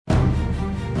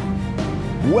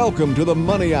Welcome to the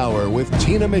Money Hour with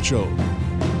Tina Mitchell.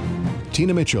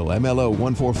 Tina Mitchell, MLO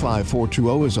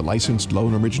 145420, is a licensed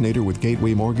loan originator with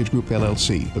Gateway Mortgage Group,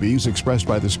 LLC. The views expressed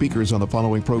by the speakers on the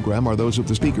following program are those of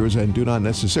the speakers and do not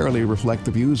necessarily reflect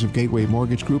the views of Gateway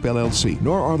Mortgage Group, LLC,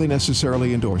 nor are they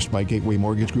necessarily endorsed by Gateway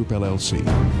Mortgage Group, LLC.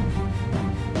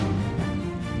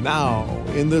 Now,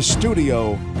 in the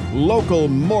studio, local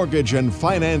mortgage and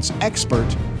finance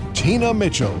expert, Tina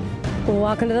Mitchell.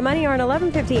 Welcome to the Money Hour on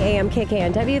 1150 AM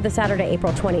KKNW, the Saturday,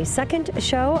 April 22nd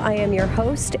show. I am your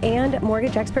host and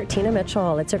mortgage expert, Tina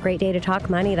Mitchell. It's a great day to talk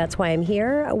money. That's why I'm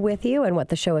here with you and what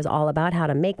the show is all about, how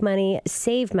to make money,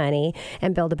 save money,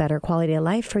 and build a better quality of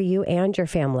life for you and your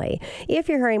family. If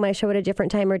you're hearing my show at a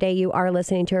different time or day, you are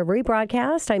listening to a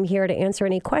rebroadcast. I'm here to answer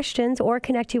any questions or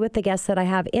connect you with the guests that I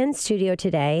have in studio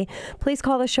today. Please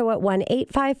call the show at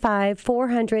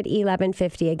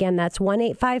 1-855-400-1150. Again, that's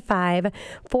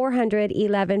 1-855-400-1150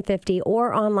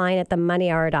 or online at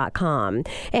themoneyhour.com.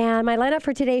 And my lineup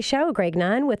for today's show, Greg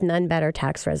Nunn with None Better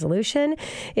Tax Resolution.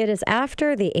 It is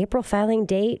after the April filing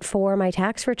date for my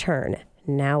tax return.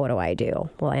 Now what do I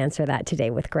do? We'll answer that today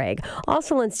with Greg.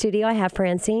 Also in studio, I have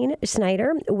Francine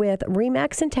Schneider with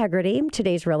RE/MAX Integrity,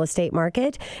 today's real estate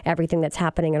market, everything that's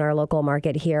happening in our local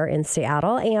market here in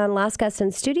Seattle. And last guest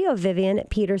in studio, Vivian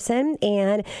Peterson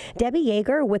and Debbie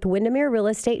Yeager with Windermere Real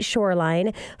Estate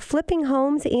Shoreline, flipping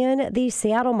homes in the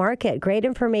Seattle market. Great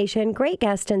information, great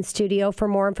guest in studio. For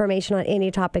more information on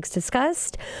any topics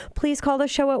discussed, please call the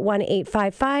show at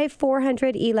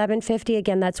 1-855-400-1150.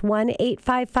 Again, that's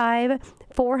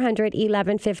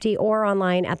 1-855-400-1150 or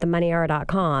online at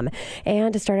themoneyhour.com.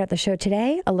 And to start out the show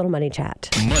today, a little money chat.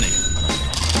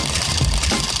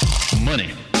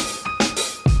 Money.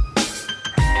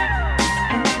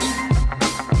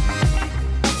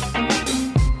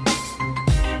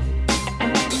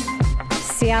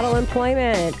 Seattle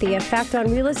employment, the effect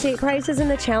on real estate prices and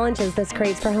the challenges this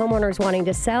creates for homeowners wanting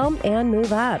to sell and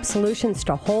move up. Solutions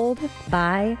to hold,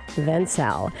 buy, then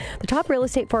sell. The top real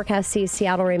estate forecast sees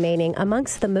Seattle remaining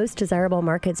amongst the most desirable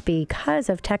markets because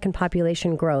of tech and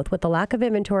population growth. With the lack of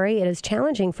inventory, it is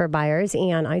challenging for buyers,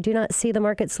 and I do not see the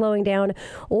market slowing down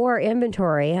or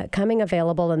inventory coming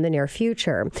available in the near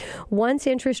future. Once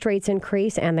interest rates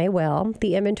increase, and they will,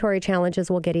 the inventory challenges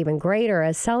will get even greater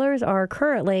as sellers are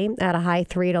currently at a high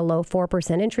 3 to low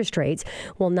 4% interest rates,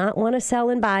 will not want to sell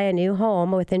and buy a new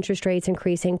home with interest rates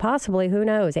increasing possibly, who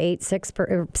knows,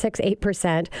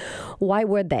 8%. Why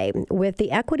would they? With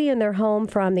the equity in their home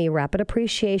from the rapid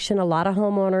appreciation, a lot of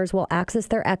homeowners will access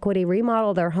their equity,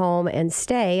 remodel their home, and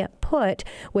stay put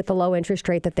with the low interest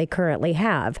rate that they currently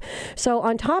have. So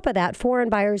on top of that, foreign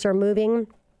buyers are moving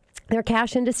their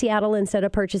cash into Seattle instead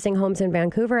of purchasing homes in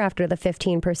Vancouver after the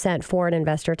 15% foreign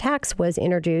investor tax was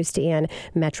introduced in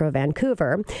Metro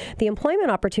Vancouver. The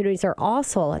employment opportunities are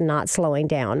also not slowing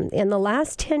down. In the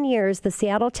last 10 years, the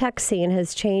Seattle tech scene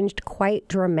has changed quite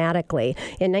dramatically.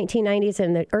 In 1990s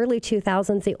and the early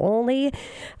 2000s, the only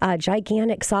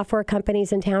gigantic software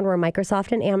companies in town were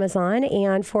Microsoft and Amazon,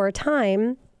 and for a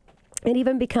time, it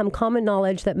even become common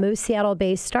knowledge that most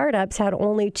Seattle-based startups had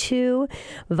only two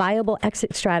viable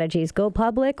exit strategies: go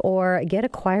public or get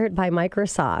acquired by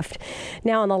Microsoft.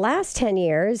 Now, in the last 10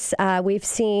 years, we've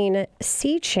seen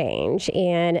sea change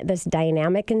in this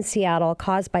dynamic in Seattle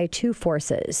caused by two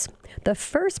forces. The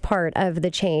first part of the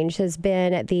change has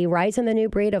been the rise in the new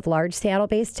breed of large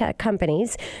Seattle-based tech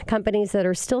companies that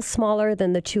are still smaller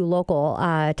than the two local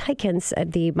titans,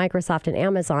 the Microsoft and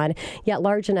Amazon, yet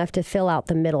large enough to fill out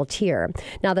the middle tier.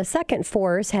 Now, the second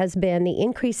force has been the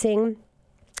increasing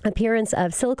appearance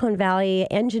of Silicon Valley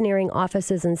engineering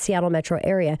offices in Seattle metro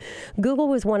area. Google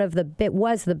was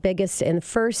was the biggest and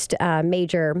first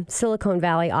major Silicon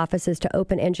Valley offices to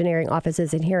open engineering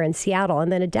offices here in Seattle.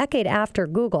 And then a decade after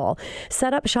Google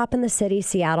set up shop in the city,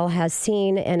 Seattle has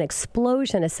seen an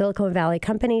explosion of Silicon Valley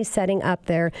companies setting up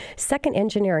their second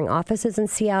engineering offices in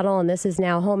Seattle. And this is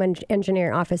now home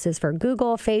engineering offices for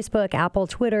Google, Facebook, Apple,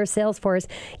 Twitter, Salesforce,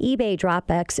 eBay,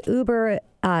 Dropbox, Uber,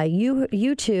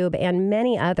 YouTube, and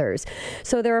many others.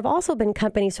 So there have also been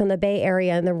companies from the Bay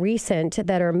Area in the recent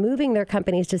that are moving their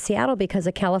companies to Seattle because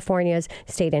of California's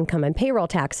state income and payroll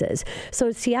taxes.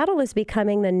 So Seattle is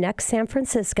becoming the next San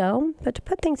Francisco. But to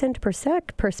put things into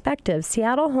perspective,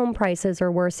 Seattle home prices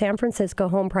are where San Francisco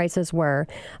home prices were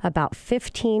about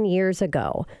 15 years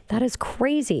ago. That is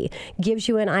crazy. Gives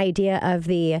you an idea of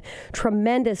the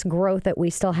tremendous growth that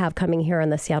we still have coming here in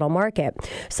the Seattle market.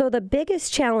 So the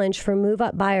biggest challenge for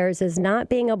move-up buyers is not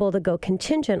being able to go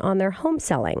contingent on their home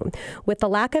selling. With the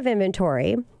lack of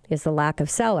inventory, is the lack of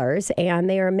sellers, and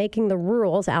they are making the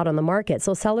rules out on the market.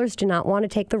 So sellers do not want to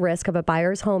take the risk of a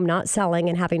buyer's home not selling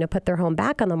and having to put their home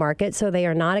back on the market, so they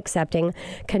are not accepting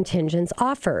contingent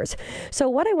offers. So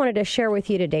what I wanted to share with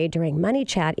you today during Money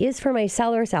Chat is for my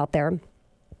sellers out there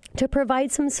to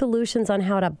provide some solutions on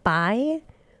how to buy,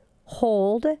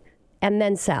 hold, and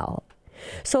then sell.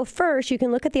 So first, you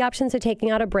can look at the options of taking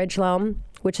out a bridge loan,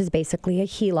 which is basically a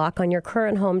HELOC on your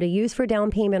current home to use for down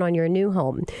payment on your new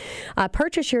home.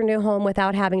 Purchase your new home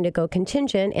without having to go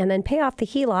contingent and then pay off the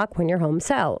HELOC when your home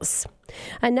sells.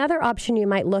 Another option you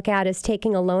might look at is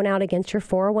taking a loan out against your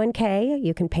 401k.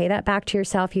 You can pay that back to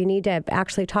yourself. You need to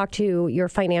actually talk to your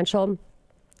financial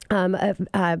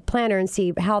planner and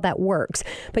see how that works.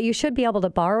 But you should be able to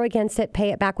borrow against it,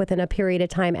 pay it back within a period of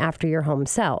time after your home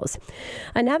sells.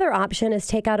 Another option is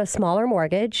take out a smaller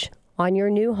mortgage on your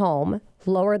new home,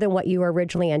 lower than what you were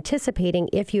originally anticipating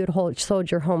if you had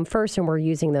sold your home first and were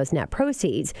using those net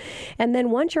proceeds. And then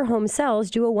once your home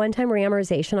sells, do a one-time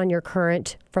reamortization on your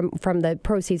current, from the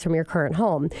proceeds from your current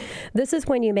home. This is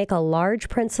when you make a large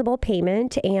principal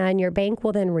payment and your bank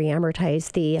will then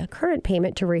reamortize the current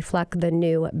payment to reflect the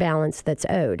new balance that's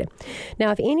owed. Now,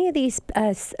 if any of these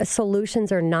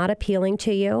solutions are not appealing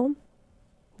to you,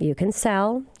 you can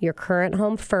sell your current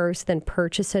home first, then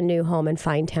purchase a new home and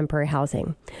find temporary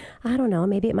housing. I don't know,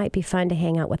 maybe it might be fun to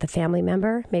hang out with a family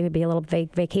member, maybe be a little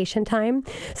vacation time.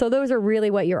 So those are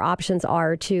really what your options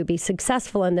are to be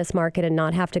successful in this market and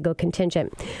not have to go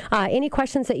contingent. Any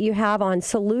questions that you have on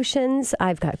solutions,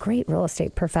 I've got great real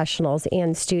estate professionals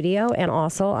in studio, and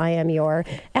also I am your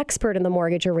expert in the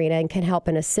mortgage arena and can help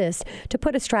and assist to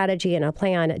put a strategy and a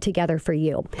plan together for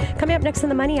you. Coming up next in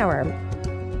the Money Hour,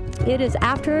 it is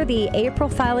after the April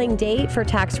filing date for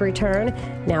tax return.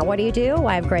 Now, what do?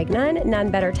 I have Greg Nunn,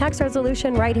 None Better Tax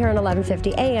Resolution, right here on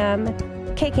 1150 AM,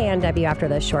 KKNW after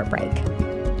this short break.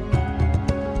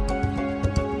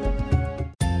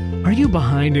 Are you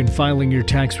behind in filing your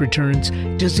tax returns?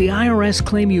 Does the IRS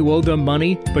claim you owe them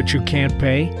money, but you can't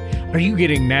pay? Are you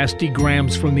getting nasty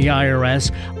grams from the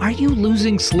IRS? Are you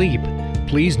losing sleep?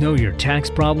 Please know your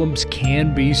tax problems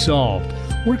can be solved.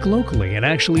 Work locally and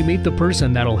actually meet the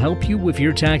person that'll help you with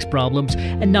your tax problems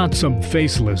and not some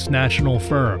faceless national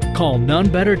firm. Call None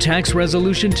Better Tax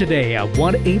Resolution today at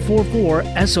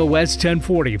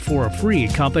 1-844-SOS-1040 for a free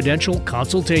confidential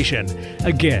consultation.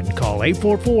 Again, call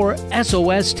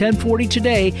 844-SOS-1040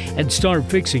 today and start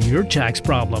fixing your tax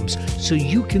problems so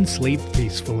you can sleep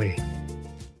peacefully.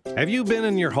 Have you been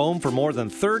in your home for more than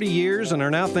 30 years and are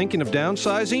now thinking of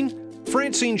downsizing?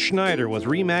 Francine Schneider with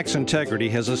RE/MAX Integrity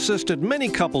has assisted many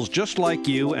couples just like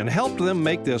you and helped them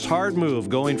make this hard move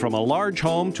going from a large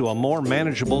home to a more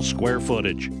manageable square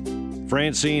footage.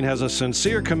 Francine has a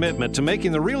sincere commitment to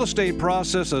making the real estate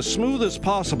process as smooth as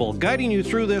possible, guiding you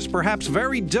through this perhaps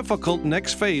very difficult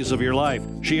next phase of your life.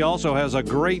 She also has a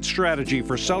great strategy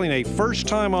for selling a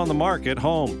first-time on the market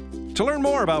home. To learn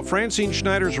more about Francine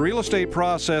Schneider's real estate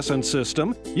process and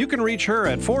system, you can reach her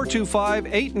at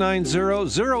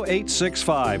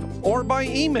 425-890-0865 or by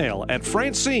email at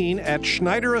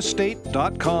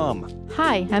francine@schneiderestate.com.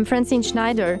 Hi, I'm Francine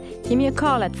Schneider. Give me a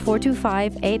call at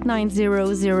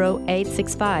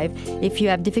 425-890-0865 if you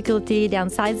have difficulty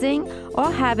downsizing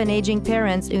or have an aging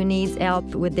parent who needs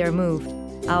help with their move.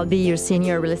 I'll be your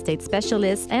senior real estate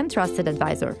specialist and trusted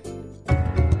advisor.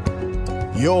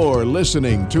 You're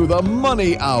listening to The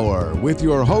Money Hour with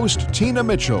your host, Tina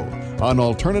Mitchell, on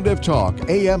Alternative Talk,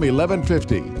 AM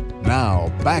 1150.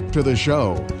 Now, back to the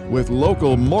show with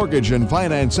local mortgage and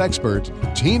finance expert,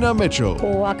 Tina Mitchell.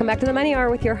 Welcome back to the Money Hour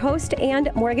with your host and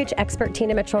mortgage expert,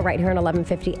 Tina Mitchell, right here on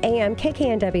 1150 AM,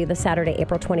 KKNW, the Saturday,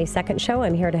 April 22nd show.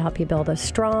 I'm here to help you build a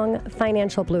strong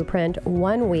financial blueprint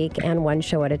 1 week and one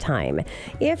show at a time.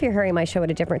 If you're hearing my show at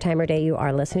a different time or day, you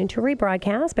are listening to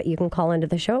rebroadcast, but you can call into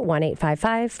the show at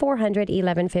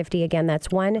 1-855-400-1150. Again, that's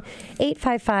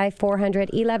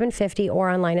 1-855-400-1150 or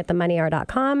online at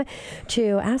themoneyhour.com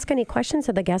to ask any questions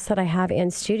of the guests that I have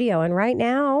in studio. And right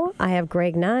now, I have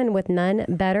Greg Nunn with None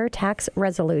Better Tax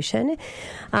Resolution.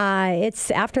 It's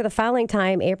after the filing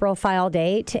time, April file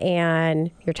date,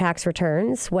 and your tax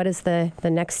returns. What is the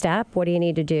next step? What do you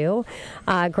need to do?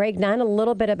 Greg Nunn, a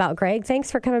little bit about Greg.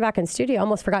 Thanks for coming back in studio.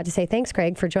 Almost forgot to say thanks,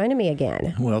 Greg, for joining me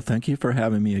again. Well, thank you for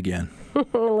having me again.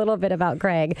 A little bit about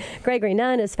Greg. Gregory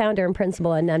Nunn is founder and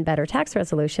principal at None Better Tax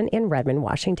Resolution in Redmond,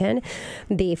 Washington.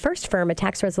 The first firm, a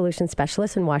tax resolution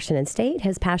specialist in Washington State.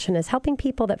 His passion is helping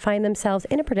people that find themselves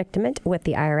in a predicament with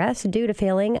the IRS due to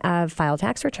failing of file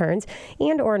tax returns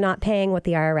and or not paying what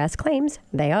the IRS claims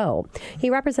they owe. He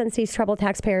represents these troubled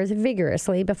taxpayers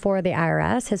vigorously before the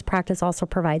IRS. His practice also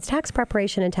provides tax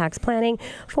preparation and tax planning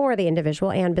for the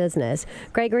individual and business.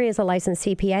 Gregory is a licensed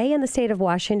CPA in the state of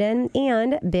Washington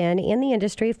and been in the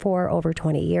industry for over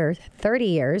 30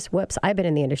 years. Whoops, I've been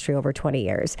in the industry over 20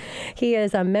 years. He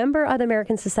is a member of the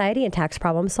American Society of Tax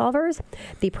Problem Solvers,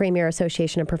 the premier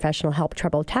association of professional help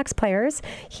troubled taxpayers.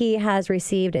 He has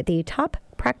received the Top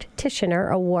Practitioner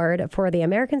Award for the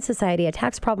American Society of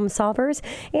Tax Problem Solvers,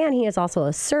 and he is also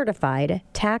a certified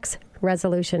tax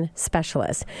resolution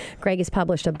specialist. Greg has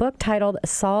published a book titled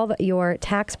Solve Your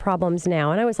Tax Problems Now.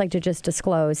 And I always like to just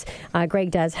disclose, Greg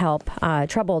does help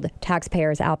troubled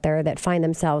taxpayers out there that find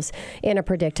themselves in a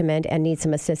predicament and need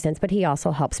some assistance, but he also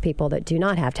helps people that do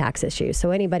not have tax issues. So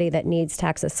anybody that needs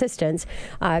tax assistance,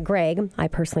 Greg, I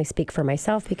personally speak for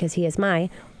myself because he is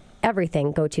my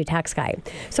everything go-to tax guy.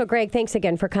 So Greg, thanks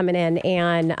again for coming in,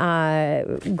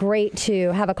 and great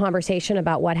to have a conversation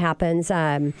about what happens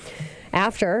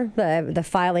after the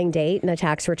filing date and the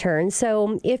tax return.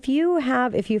 So if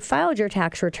you filed your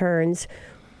tax returns,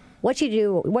 what should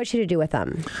you do with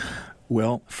them?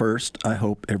 Well, first, I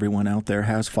hope everyone out there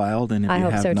has filed, and if you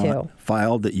have not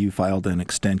filed, that you filed an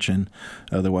extension.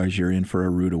 Otherwise, you're in for a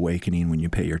rude awakening when you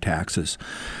pay your taxes.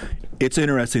 It's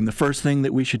interesting. The first thing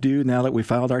that we should do now that we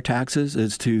filed our taxes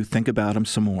is to think about them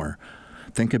some more.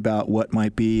 Think about what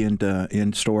might be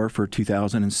in store for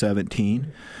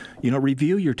 2017.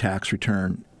 Review your tax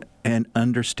return and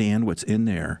understand what's in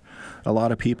there. A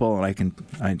lot of people, and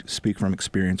I speak from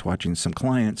experience watching some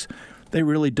clients, they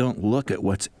really don't look at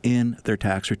what's in their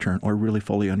tax return or really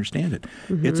fully understand it.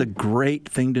 Mm-hmm. It's a great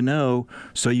thing to know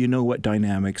so you know what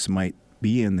dynamics might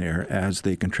be in there as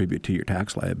they contribute to your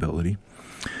tax liability.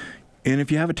 And if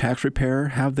you have a tax preparer,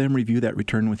 have them review that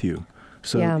return with you.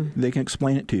 So they can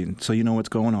explain it to you so you know what's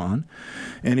going on.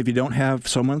 And if you don't have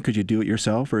someone, because you do it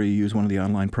yourself or you use one of the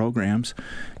online programs,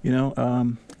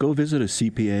 go visit a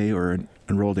CPA or an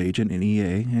enrolled agent, an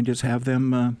EA, and just have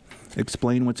them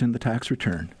explain what's in the tax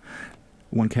return.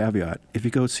 One caveat, if you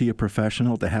go see a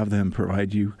professional, to have them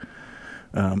provide you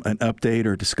an update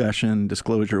or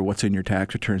disclosure of what's in your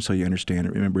tax return so you understand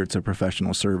it. Remember, it's a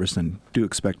professional service, and do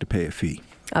expect to pay a fee.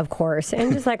 Of course.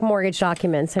 And just like mortgage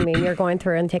documents, I mean, you're going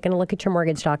through and taking a look at your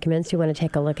mortgage documents. You want to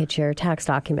take a look at your tax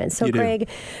documents. So, Greg,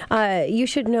 you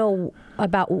should know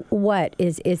about what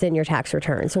is in your tax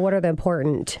return. So what are the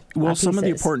important Well, some of the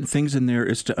important things in there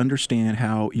is to understand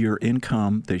how your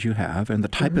income that you have and the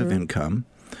type of income,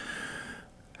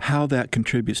 how that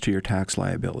contributes to your tax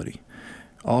liability.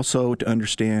 Also, to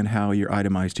understand how your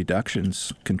itemized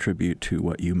deductions contribute to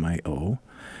what you might owe,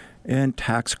 and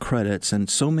tax credits. And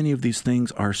so many of these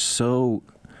things are so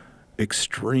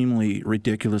extremely,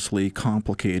 ridiculously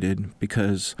complicated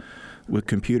because with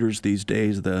computers these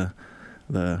days, the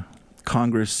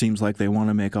Congress seems like they want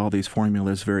to make all these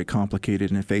formulas very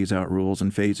complicated and phase out rules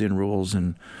and phase in rules,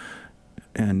 and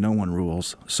no one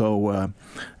rules. So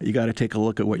you got to take a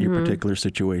look at what your particular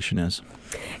situation is.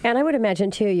 And I would imagine,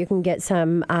 too, you can get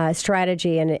some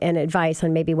strategy and advice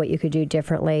on maybe what you could do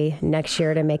differently next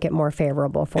year to make it more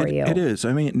favorable for you. It is.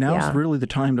 I mean, now's really the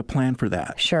time to plan for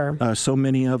that. Sure. So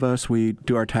many of us, we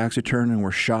do our tax return and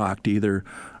we're shocked either,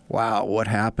 wow, what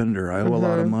happened, or I owe a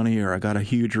lot of money, or I got a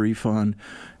huge refund.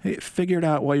 Hey, figure it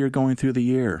out while you're going through the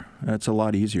year. That's a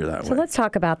lot easier that way. So let's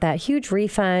talk about that. Huge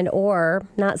refund or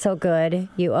not so good,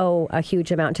 you owe a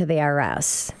huge amount to the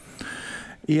IRS.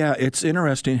 Yeah, it's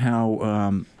interesting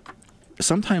how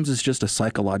sometimes it's just a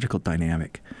psychological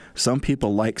dynamic. Some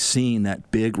people like seeing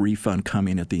that big refund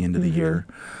coming at the end of the year.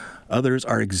 Others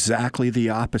are exactly the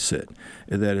opposite,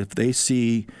 that if they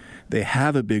see they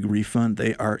have a big refund,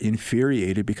 they are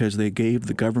infuriated because they gave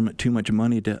the government too much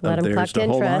money of theirs to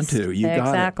hold on to. You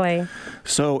got it.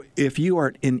 So if you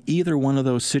are in either one of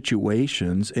those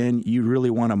situations and you really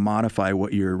want to modify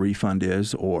what your refund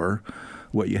is or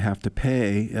what you have to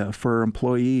pay for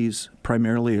employees,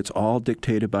 primarily it's all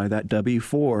dictated by that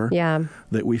W-4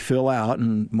 that we fill out,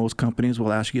 and most companies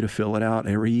will ask you to fill it out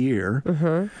every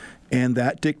year. And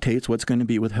that dictates what's going to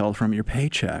be withheld from your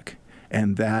paycheck.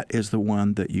 And that is the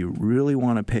one that you really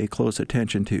want to pay close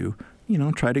attention to,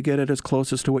 try to get it as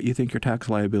close as to what you think your tax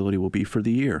liability will be for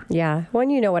the year. Yeah. Well,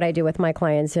 what I do with my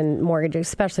clients in mortgage,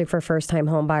 especially for first-time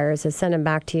home buyers, is send them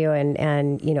back to you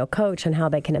and coach on how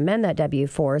they can amend that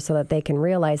W-4 so that they can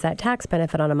realize that tax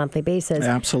benefit on a monthly basis.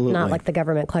 Absolutely. Not like the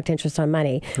government collect interest on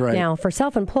money. Right. Now, for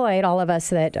self-employed, all of us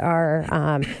that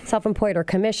are self-employed or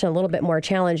commission, a little bit more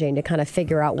challenging to kind of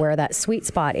figure out where that sweet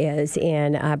spot is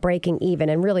in breaking even.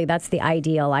 And really, that's the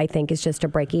ideal, I think, is just to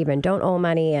break even. Don't owe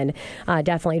money, and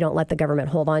definitely don't let the government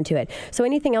hold on to it. So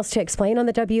anything else to explain on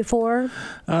the W-4?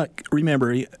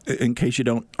 Remember, in case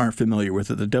you aren't familiar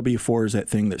with it, the W-4 is that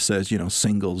thing that says,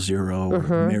 single, 0,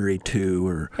 or married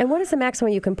 2. And what is the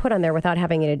maximum you can put on there without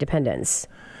having any dependents?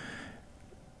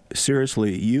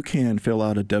 Seriously, you can fill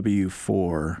out a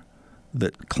W-4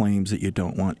 that claims that you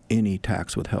don't want any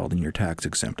tax withheld and you're tax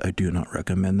exempt. I do not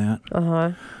recommend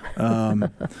that.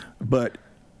 But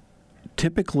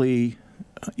typically,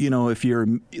 if you're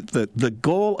the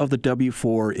goal of the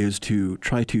W-4 is to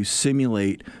try to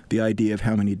simulate the idea of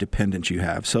how many dependents you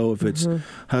have. So if it's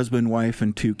husband, wife,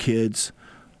 and 2 kids,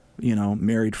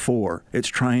 married 4, it's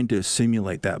trying to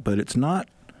simulate that, but it's not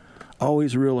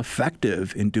always real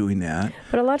effective in doing that.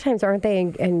 But a lot of times, aren't they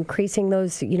increasing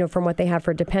those, from what they have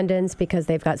for dependents because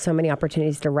they've got so many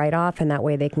opportunities to write off, and that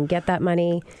way they can get that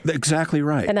money? Exactly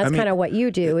right. And that's kind of what you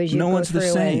do is you no go one's through the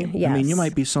same. Yes. I mean, you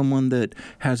might be someone that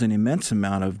has an immense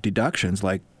amount of deductions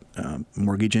like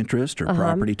mortgage interest or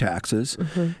property taxes,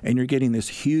 and you're getting this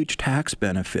huge tax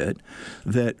benefit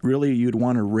that really you'd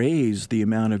want to raise the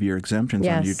amount of your exemptions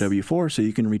on your W-4 so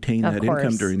you can retain that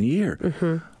income during the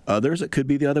year. Others, it could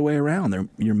be the other way around.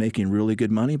 You're making really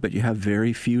good money, but you have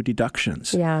very few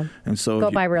deductions. Yeah. And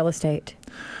so buy real estate.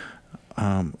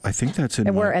 I think that's in.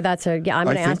 I'm going to ask you. I'm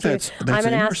going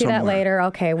to ask you that later.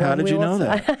 Okay. Well, how did you know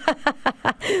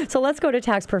that? So let's go to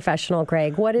tax professional,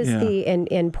 Greg. What is the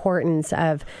importance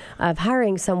of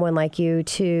hiring someone like you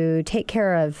to take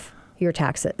care of your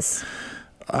taxes?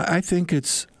 I think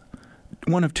it's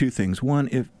one of 2 things. One,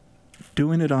 if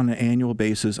doing it on an annual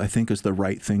basis, I think, is the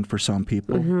right thing for some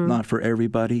people, not for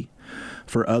everybody.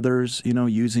 For others,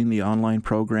 using the online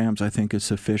programs, I think, is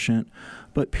sufficient.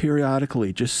 But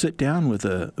periodically, just sit down with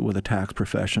a tax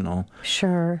professional.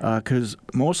 Sure. Because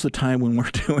most of the time when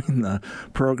we're doing the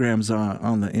programs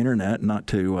on the internet, not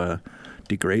to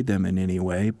degrade them in any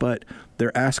way, but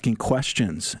they're asking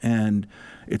questions, and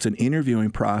it's an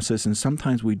interviewing process, and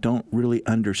sometimes we don't really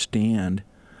understand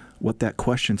what that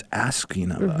question's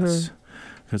asking of us.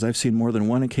 Because I've seen more than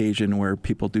one occasion where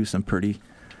people do some pretty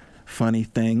funny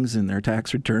things in their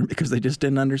tax return because they just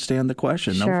didn't understand the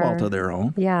question. Sure. No fault of their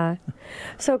own. Yeah.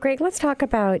 So, Greg, let's talk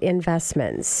about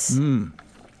investments.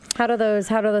 How do those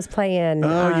play in?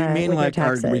 Oh, you mean like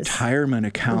our retirement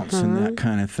accounts and that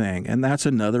kind of thing. And that's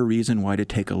another reason why to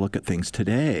take a look at things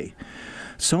today.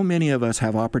 So many of us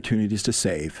have opportunities to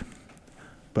save,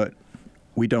 but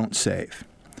we don't save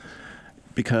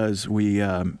because we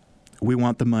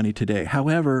want the money today.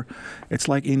 However, it's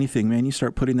like anything, man. You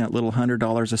start putting that little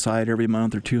 $100 aside every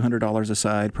month or $200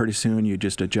 aside. Pretty soon, you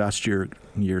just adjust your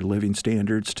living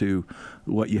standards to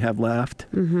what you have left,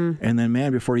 and then,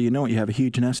 man, before you know it, you have a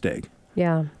huge nest egg.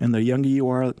 Yeah. And the younger you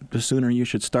are, the sooner you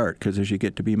should start, because as you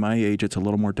get to be my age, it's a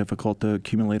little more difficult to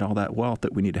accumulate all that wealth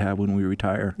that we need to have when we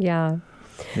retire. Yeah.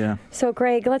 Yeah. So,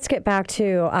 Greg, let's get back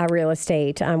to real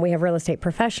estate. We have real estate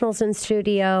professionals in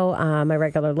studio. My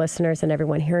regular listeners and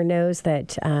everyone here knows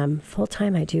that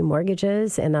full-time I do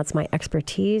mortgages, and that's my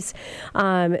expertise.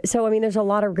 So, I mean, there's a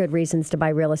lot of good reasons to buy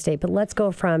real estate, but let's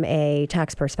go from a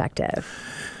tax perspective.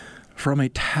 From a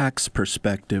tax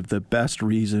perspective, the best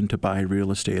reason to buy real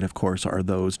estate, of course, are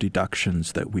those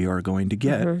deductions that we are going to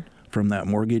get from that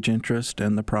mortgage interest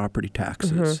and the property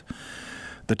taxes.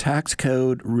 The tax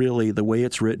code, really, the way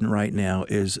it's written right now,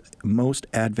 is most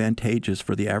advantageous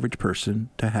for the average person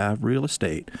to have real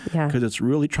estate because it's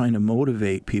really trying to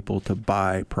motivate people to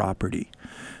buy property.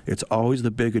 It's always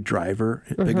the biggest driver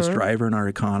in our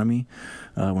economy.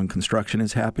 When construction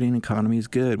is happening, economy is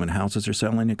good. When houses are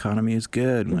selling, economy is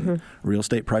good. When real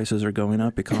estate prices are going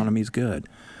up, economy is good.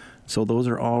 So those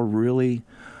are all really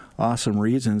awesome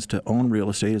reasons to own real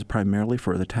estate, is primarily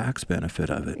for the tax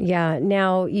benefit of it. Yeah.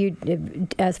 Now, you,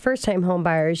 as first-time home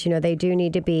buyers, they do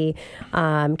need to be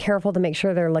careful to make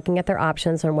sure they're looking at their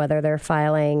options on whether they're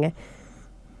filing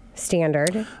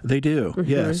standard. They do,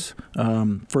 yes.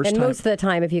 And most of the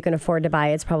time, if you can afford to buy,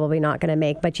 it's probably not going to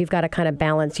make, but you've got to kind of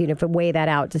balance, weigh that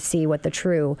out to see what the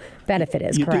true benefit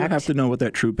is, correct? You do have to know what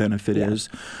that true benefit is.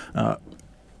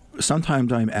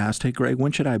 Sometimes I'm asked, hey, Greg,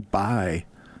 when should I buy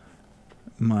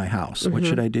my house? What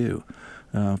should I do?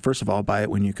 First of all, buy it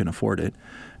when you can afford it.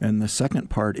 And the second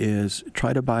part is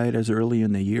try to buy it as early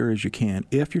in the year as you can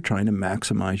if you're trying to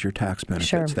maximize your tax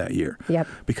benefits that year. Yep.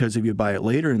 Because if you buy it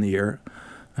later in the year,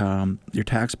 your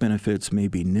tax benefits may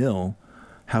be nil.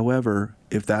 However,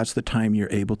 if that's the time you're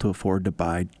able to afford to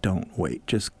buy, don't wait.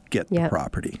 Just get the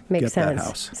property. Makes get sense. That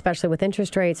house. Especially with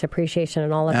interest rates, appreciation,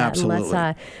 and all of that. Absolutely.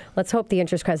 And let's hope the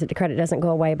interest credit doesn't go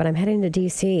away. But I'm heading to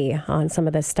D.C. on some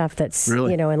of this stuff that's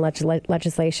really? In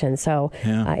legislation. So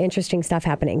interesting stuff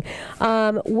happening.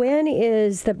 When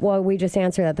is we just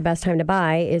answered that the best time to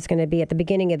buy is going to be at the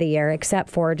beginning of the year, except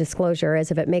for disclosure,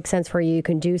 as if it makes sense for you, you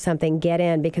can do something, get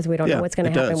in, because we don't know what's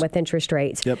going to happen with interest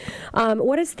rates. Yep.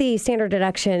 What is the standard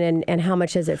deduction and how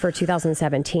much is it for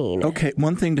 2017? Okay,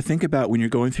 one thing to think about when you're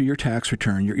going through your tax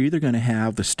return, you're either going to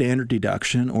have the standard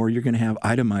deduction or you're going to have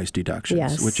itemized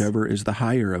deductions, whichever is the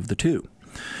higher of the two.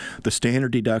 The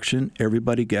standard deduction,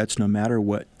 everybody gets no matter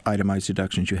what itemized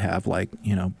deductions you have, like,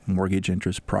 mortgage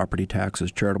interest, property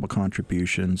taxes, charitable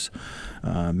contributions,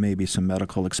 maybe some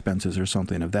medical expenses or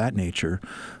something of that nature.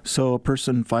 So a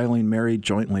person filing married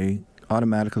jointly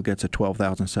automatically gets a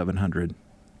 $12,700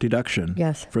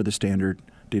 deduction for the standard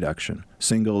deduction.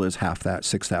 Single is half that,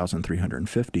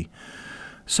 $6,350.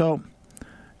 So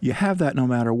you have that no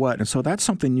matter what. And so that's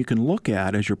something you can look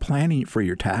at as you're planning for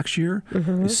your tax year,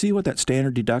 is see what that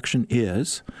standard deduction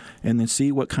is, and then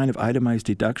see what kind of itemized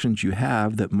deductions you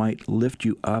have that might lift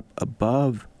you up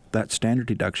above that standard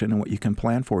deduction and what you can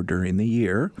plan for during the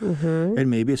year. And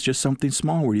maybe it's just something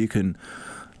small where you can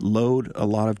load a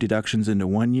lot of deductions into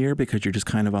one year because you're just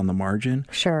kind of on the margin.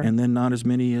 Sure. And then not as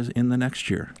many as in the next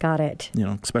year. Got it.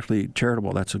 Especially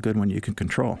charitable. That's a good one you can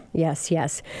control. Yes.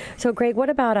 So, Greg,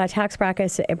 what about tax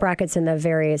brackets in the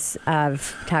various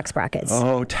tax brackets?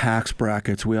 Oh, tax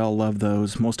brackets. We all love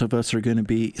those. Most of us are going to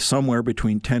be somewhere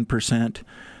between 10%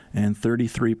 and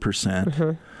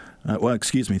 33%.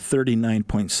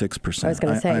 39.6%. I was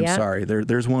going to say, I'm sorry.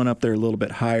 There's one up there a little bit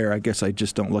higher. I guess I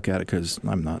just don't look at it because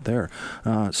I'm not there.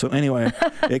 So anyway,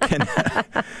 it can.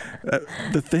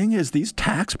 The thing is, these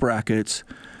tax brackets,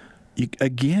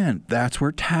 again, that's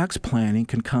where tax planning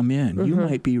can come in. You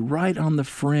might be right on the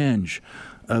fringe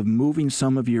of moving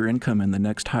some of your income in the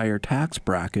next higher tax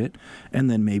bracket, and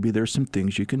then maybe there's some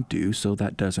things you can do so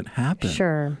that doesn't happen.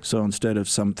 Sure. So instead of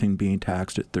something being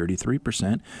taxed at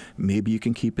 33%, maybe you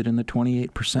can keep it in the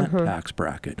 28% tax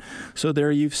bracket. So there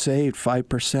you've saved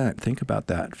 5%. Think about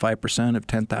that. 5% of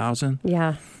 $10,000.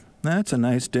 Yeah. That's a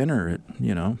nice dinner at,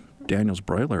 Daniel's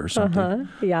Broiler or something.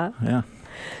 Yeah.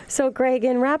 So, Greg,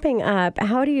 in wrapping up,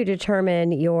 how do you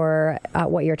determine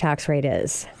what your tax rate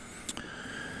is?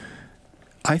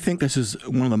 I think this is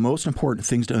one of the most important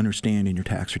things to understand in your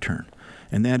tax return.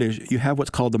 And that is you have what's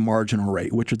called the marginal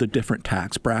rate, which are the different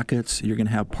tax brackets. You're going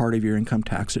to have part of your income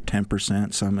taxed at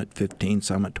 10%, some at 15%,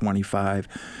 some at 25%.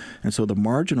 And so the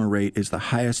marginal rate is the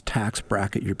highest tax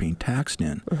bracket you're being taxed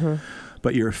in.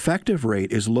 But your effective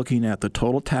rate is looking at the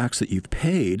total tax that you've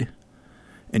paid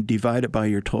and divide it by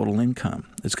your total income.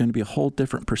 It's going to be a whole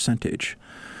different percentage.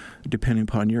 Depending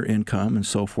upon your income and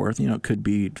so forth, it could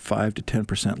be 5 to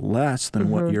 10% less than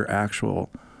what your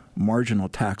actual marginal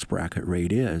tax bracket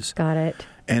rate is. Got it.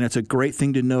 And it's a great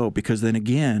thing to know because then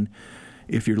again,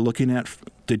 if you're looking at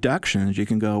deductions, you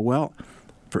can go, well,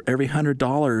 for every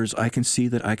 $100, I can see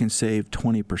that I can save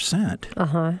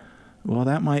 20%. Well,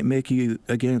 that might make you,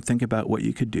 again, think about what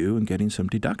you could do in getting some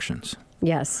deductions.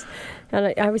 Yes.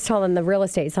 And I was told on the real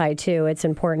estate side, too, it's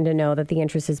important to know that the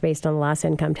interest is based on the last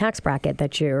income tax bracket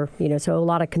that so a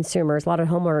lot of consumers, a lot of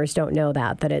homeowners don't know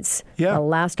that it's the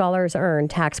last dollars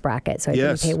earned tax bracket. So if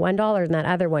you pay $1 in that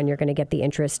other one, you're going to get the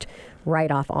interest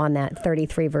right off on that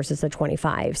 33 versus the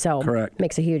 25. So correct.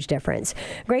 Makes a huge difference.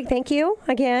 Greg, thank you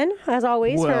again, as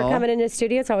always, for coming into the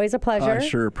studio. It's always a pleasure. I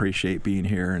sure appreciate being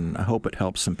here, and I hope it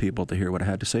helps some people to hear what I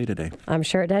had to say today. I'm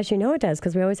sure it does. It does,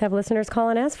 because we always have listeners call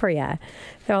and ask for you.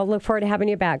 So I'll look forward to having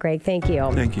you back, Greg. Thank you.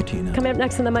 Thank you, Tina. Coming up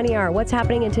next on the Money Hour, what's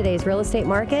happening in today's real estate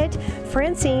market?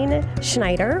 Francine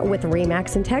Schneider with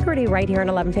RE/MAX Integrity right here on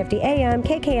 1150 AM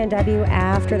KKNW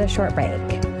after the short break.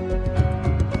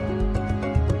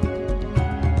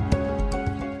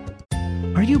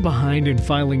 Are you behind in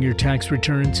filing your tax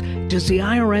returns? Does the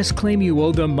IRS claim you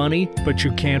owe them money, but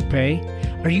you can't pay?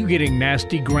 Are you getting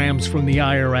nasty grams from the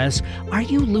IRS? Are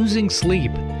you losing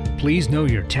sleep? Please know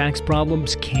your tax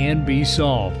problems can be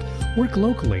solved. Work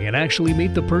locally and actually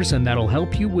meet the person that'll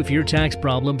help you with your tax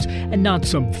problems and not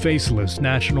some faceless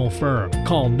national firm.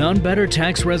 Call None Better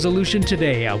Tax Resolution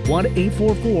today at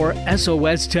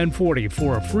 1-844-SOS-1040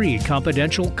 for a free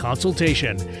confidential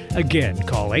consultation. Again,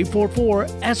 call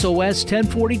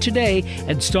 844-SOS-1040 today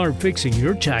and start fixing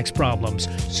your tax problems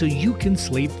so you can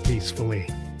sleep peacefully.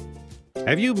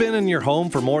 Have you been in your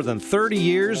home for more than 30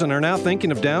 years and are now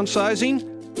thinking of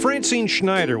downsizing? Francine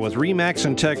Schneider with RE/MAX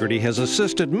Integrity has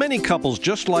assisted many couples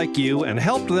just like you and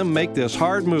helped them make this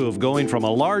hard move going from a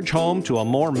large home to a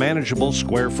more manageable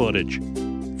square footage.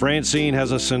 Francine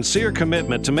has a sincere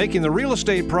commitment to making the real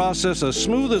estate process as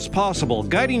smooth as possible,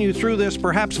 guiding you through this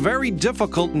perhaps very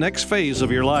difficult next phase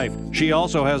of your life. She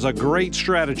also has a great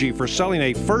strategy for selling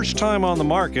a first-time on the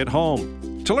market home.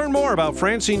 To learn more about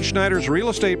Francine Schneider's real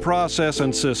estate process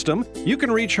and system, you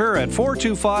can reach her at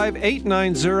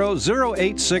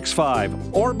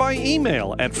 425-890-0865 or by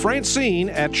email at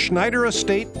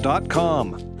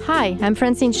francine@schneiderestate.com. Hi, I'm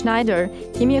Francine Schneider.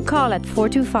 Give me a call at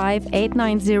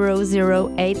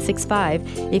 425-890-0865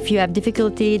 if you have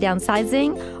difficulty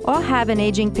downsizing or have an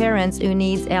aging parent who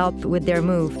needs help with their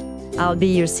move. I'll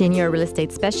be your senior real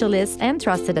estate specialist and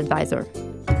trusted advisor.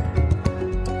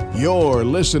 You're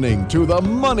listening to The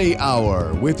Money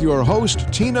Hour with your host,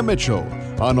 Tina Mitchell,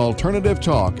 on Alternative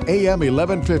Talk, AM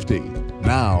 1150.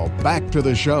 Now, back to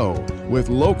the show with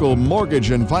local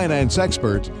mortgage and finance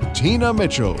expert, Tina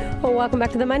Mitchell. Well, welcome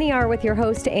back to the Money Hour with your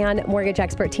host and mortgage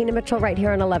expert, Tina Mitchell, right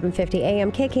here on 1150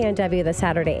 AM KKNW, the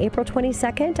Saturday, April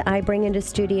 22nd. I bring into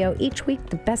studio each week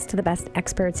the best of the best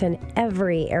experts in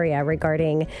every area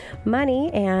regarding money,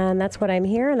 and that's what I'm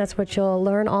here, and that's what you'll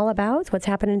learn all about, what's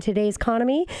happening in today's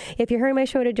economy. If you're hearing my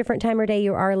show at a different time or day,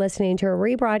 you are listening to a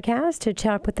rebroadcast. To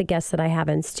talk with the guests that I have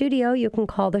in studio, you can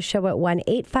call the show at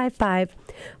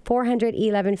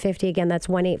 1-855-400-1150. Again, that's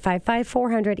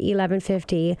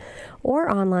 1-855-400-1150, or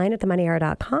online at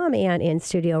themoneyhour.com. And in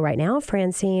studio right now,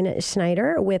 Francine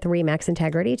Schneider with RE/MAX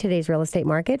Integrity, today's real estate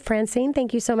market. Francine,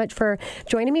 thank you so much for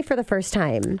joining me for the first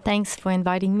time. Thanks for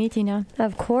inviting me, Tina.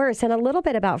 Of course. And a little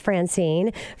bit about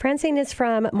Francine. Francine is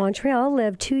from Montreal,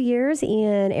 lived 2 years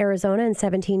in Arizona and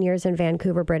 17 years in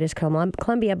Vancouver, British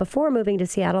Columbia, before moving to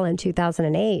Seattle in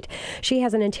 2008. She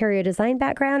has an interior design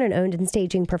background and owned and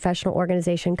staging professional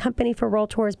organization company for World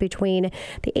Tours between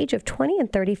the age of 20 and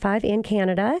 35 in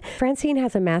Canada. Francine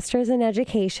has a master's in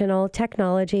educational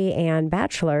technology and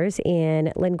bachelor's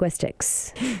in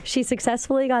linguistics. She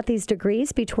successfully got these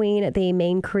degrees between the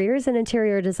main careers in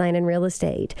interior design and real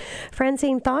estate.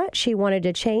 Francine thought she wanted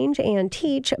to change and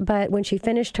teach, but when she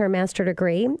finished her master's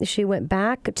degree, she went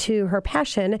back to her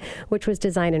passion, which was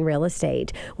design and real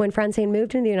estate. When Francine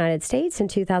moved into the United States in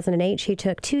 2008, she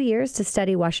took 2 years to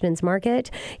study Washington's market.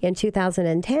 In 2010,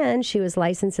 she was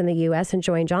licensed in the U.S. and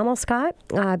joined John L. Scott.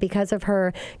 Because of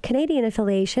her Canadian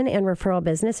affiliation and referral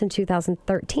business in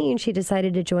 2013, she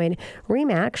decided to join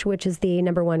RE/MAX, which is the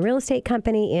 #1 real estate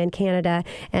company in Canada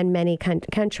and many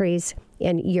countries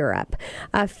in Europe.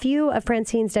 A few of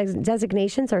Francine's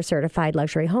designations are certified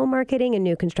luxury home marketing and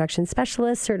new construction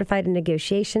specialist, certified in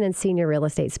negotiation, and senior real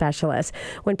estate specialist.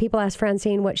 When people ask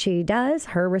Francine what she does,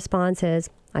 her response is,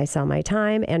 I sell my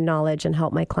time and knowledge and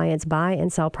help my clients buy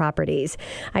and sell properties.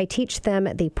 I teach them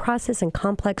the process and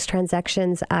complex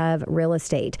transactions of real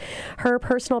estate. Her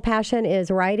personal passion is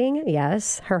riding,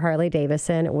 yes, her Harley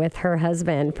Davidson with her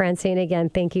husband. Francine, again,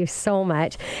 thank you so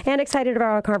much. And excited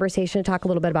about our conversation to talk a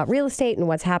little bit about real estate and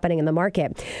what's happening in the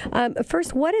market.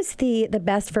 First, what is the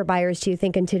best for buyers, do you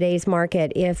think, in today's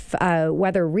market, if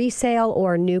whether resale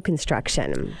or new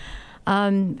construction?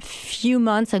 Few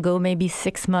months ago, maybe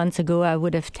 6 months ago, I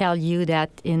would have told you that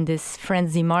in this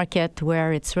frenzy market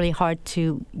where it's really hard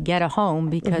to get a home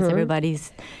because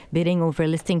everybody's bidding over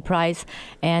listing price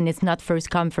and it's not first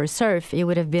come, first serve, it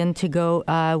would have been to go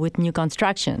with new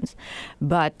constructions.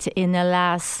 But in the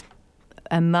last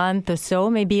a month or so,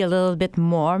 maybe a little bit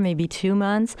more, maybe 2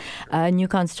 months, new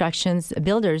constructions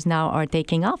builders now are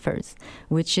taking offers,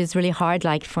 which is really hard.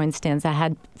 Like, for instance, I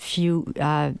had few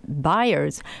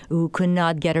buyers who could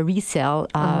not get a resale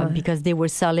because they were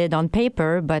solid on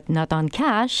paper but not on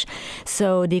cash,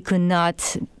 so they could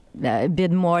not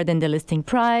bid more than the listing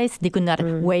price. They could not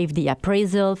waive the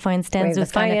appraisal, for instance. Waive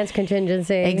the finance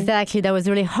contingency. Exactly. That was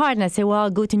really hard. And I said, well,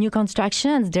 go to new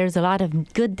constructions. There's a lot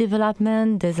of good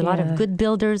development. There's a lot of good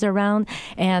builders around.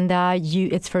 And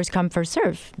it's first come, first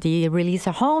serve. They release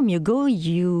a home. You go,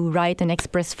 you write an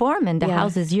express form, and the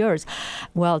house is yours.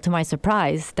 Well, to my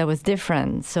surprise, that was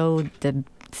different. So the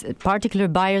particular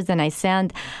buyers that I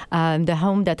sent, the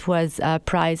home that was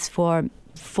priced for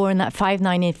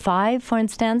 $595, for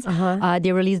instance.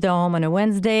 They released the home on a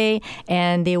Wednesday,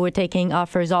 and they were taking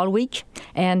offers all week.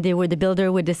 And the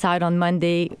builder would decide on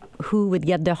Monday who would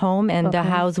get the home, and the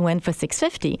house went for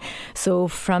 $650. So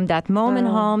from that moment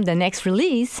home, the next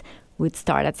release would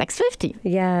start at 650.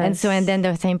 Yes. And then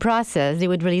the same process. They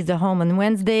would release the home on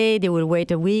Wednesday. They would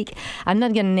wait a week. I'm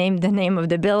not going to name the name of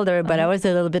the builder, but I was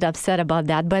a little bit upset about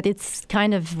that. But it's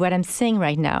kind of what I'm seeing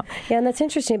right now. Yeah, and that's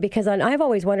interesting because I've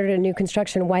always wondered in new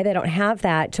construction why they don't have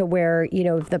that to where,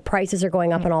 the prices are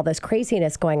going up and all this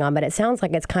craziness going on. But it sounds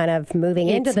like it's kind of moving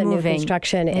into the new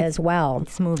construction as well.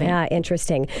 It's moving. Yeah,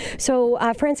 interesting. So,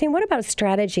 Francine, what about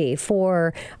strategy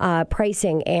for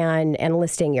pricing and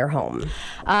listing your home?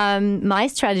 My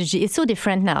strategy is so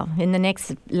different now in the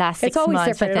last 6 months. It's always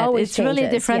different. It always it's really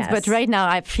changes, different, yes. but right now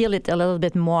I feel it a little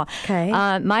bit more. Okay.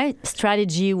 My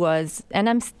strategy was, and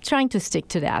I'm trying to stick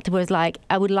to that, was like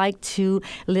I would like to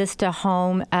list a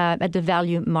home at the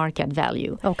market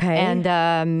value. Okay. And,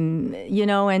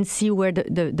 and see where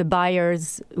the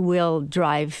buyers will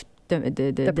drive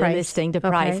the price. Listing, the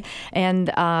price, and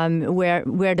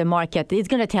where the market is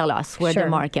going to tell us where the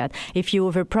market. If you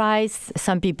overprice,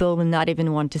 some people will not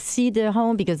even want to see the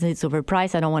home because it's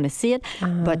overpriced. I don't want to see it.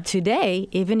 But today,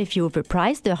 even if you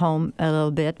overprice the home a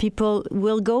little bit, people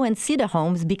will go and see the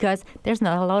homes because there's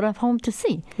not a lot of home to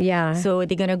see. Yeah. So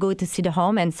they're going to go to see the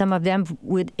home, and some of them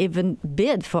would even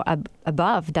bid for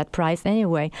above that price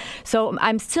anyway. So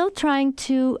I'm still trying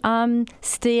to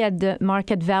stay at the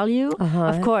market value.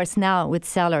 Of course, now with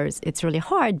sellers, it's really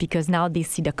hard because now they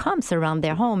see the comps around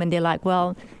their home and they're like,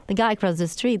 well, the guy across the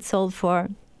street sold for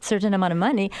certain amount of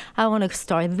money. I want to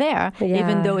start there,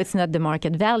 even though it's not the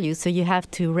market value. So you have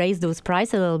to raise those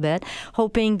prices a little bit,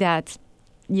 hoping that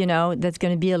that's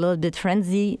going to be a little bit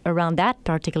frenzy around that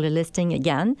particular listing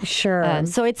again. Sure.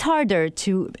 So it's harder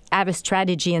to have a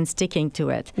strategy and sticking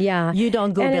to it. Yeah. You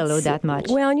don't go below that much.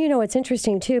 Well, and it's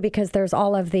interesting too because there's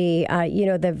all of the,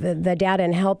 the data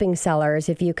in helping sellers.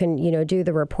 If you can, do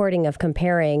the reporting of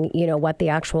comparing, what the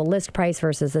actual list price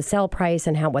versus the sell price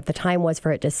and what the time was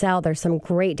for it to sell. There's some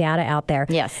great data out there.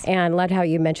 Yes. And loved how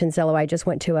you mentioned Zillow. I just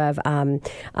went to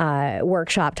a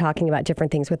workshop talking about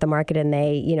different things with the market, and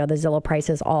they, the Zillow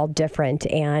prices all different,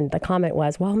 and the comment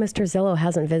was, well, Mr. Zillow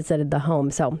hasn't visited the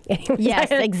home. So anyway, yes,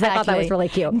 exactly. I thought that was really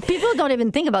cute. People don't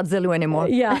even think about Zillow anymore.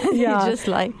 Yeah. Just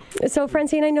like. So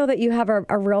Francine, I know that you have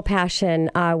a real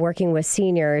passion working with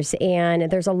seniors,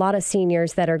 and there's a lot of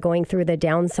seniors that are going through the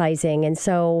downsizing. And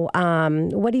so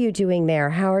what are you doing there?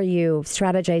 How are you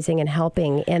strategizing and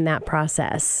helping in that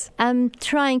process? I'm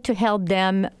trying to help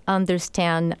them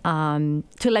understand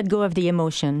to let go of the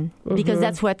emotion because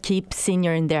that's what keeps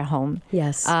senior in their home.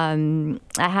 Yes. I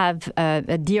have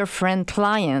a dear friend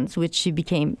client, which she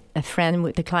became a friend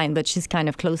with the client, but she's kind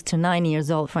of close to 9 years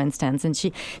old, for instance, and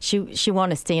she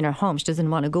wants to stay in her home. She doesn't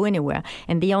want to go anywhere.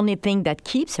 And the only thing that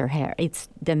keeps her here, it's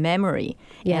the memory.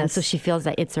 Yes. And so she feels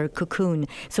that it's her cocoon.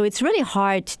 So it's really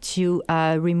hard to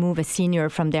remove a senior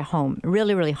from their home.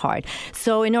 Really, really hard.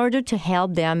 So in order to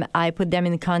help them, I put them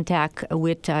in contact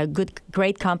with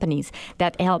great companies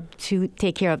that help to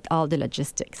take care of all the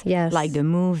logistics. Yes. Like the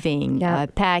moving,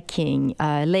 packing,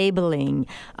 labeling,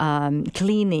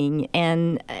 cleaning,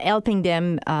 and helping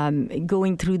them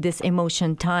going through this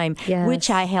emotion time, which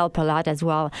I help a lot as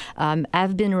well.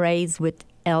 I've been raised with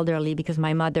elderly because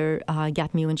my mother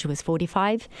got me when she was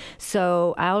 45.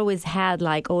 So I always had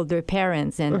like older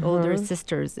parents and older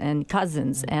sisters and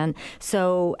cousins. And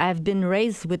so I've been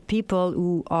raised with people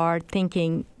who are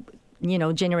thinking,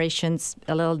 generations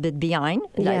a little bit behind,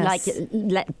 like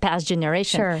past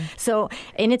generation. Sure. So,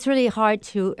 and it's really hard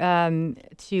to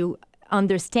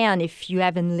understand if you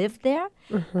haven't lived there.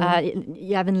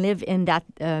 You haven't lived in that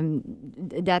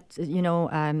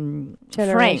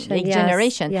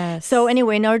generation. Yes. So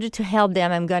anyway, in order to help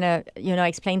them, I'm gonna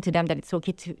explain to them that it's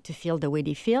okay to feel the way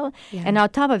they feel. Yeah. And on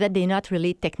top of that, they're not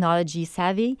really technology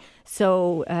savvy.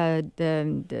 So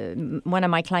one of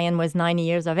my clients was 90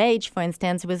 years of age, for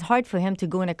instance. It was hard for him to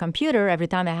go on a computer every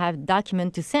time I have a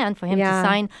document to send for him to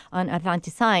sign on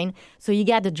AuthentiSign. So you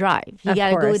got to drive. You got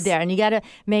to go there, and you got to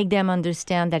make them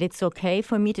understand that it's okay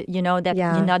for me to, that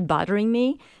you're not bothering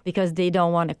me because they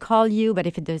don't want to call you. But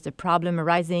if there's a problem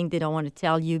arising, they don't want to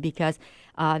tell you because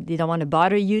they don't want to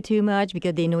bother you too much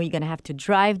because they know you're going to have to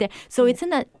drive there. So it's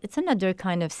another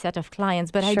kind of set of clients,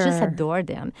 but I just adore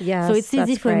them. Yes, so it's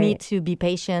easy for me to be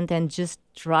patient and just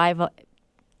drive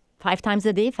 5 times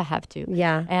a day if I have to.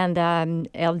 Yeah. And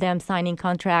help them signing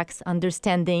contracts,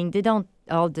 understanding. They don't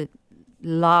all the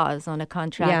laws on a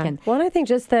contract. Yeah. And I think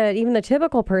just even the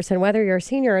typical person, whether you're a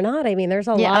senior or not, I mean, there's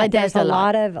a lot. There's a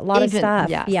lot of stuff.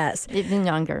 Yes. Even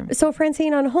younger. So,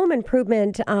 Francine, on home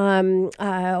improvement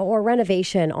or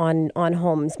renovation on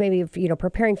homes, maybe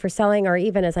preparing for selling, or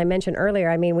even as I mentioned earlier,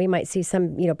 I mean, we might see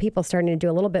some people starting to do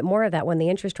a little bit more of that when the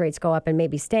interest rates go up and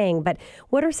maybe staying. But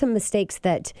what are some mistakes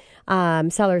that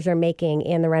sellers are making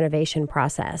in the renovation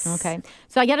process? Okay.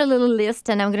 So I got a little list,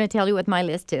 and I'm going to tell you what my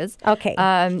list is. Okay.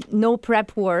 No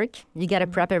prep work. You got to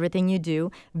prep everything you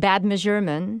do. Bad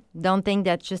measurement. Don't think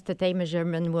that just a tape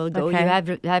measurement will go. Okay.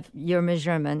 You have your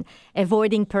measurement.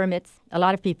 Avoiding permits. A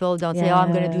lot of people don't say,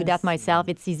 I'm going to do that myself.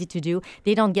 It's easy to do.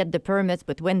 They don't get the permits,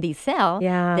 but when they sell,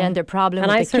 then the problem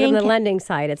and with I serve on the lending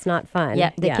side. It's not fun.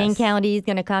 Yeah, the King County is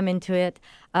going to come into it.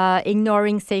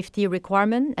 Ignoring safety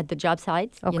requirement at the job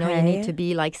site. Okay. You need to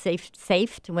be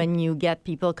safe when you get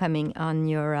people coming on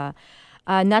your,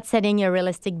 not setting a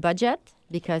realistic budget,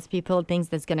 because people think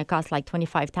that's going to cost like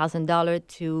 $25,000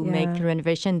 to make a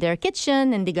renovation in their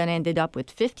kitchen, and they're going to end up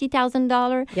with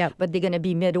 $50,000. Yep. But they're going to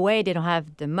be midway. They don't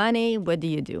have the money. What do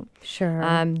you do?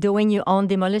 Sure. Doing your own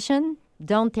demolition.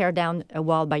 Don't tear down a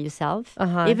wall by yourself.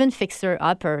 Even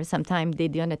fixer-upper, sometimes they're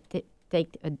going to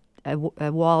take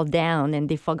a wall down, and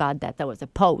they forgot that there was a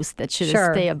post that should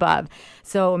stay above.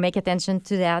 So make attention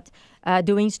to that.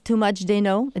 Doing too much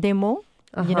demo.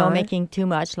 Making too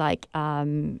much, like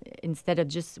instead of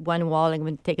just one wall, I'm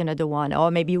going to take another one. Or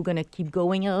maybe you're going to keep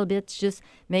going a little bit. Just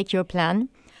make your plan.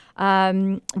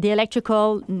 The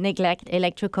neglect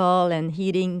electrical and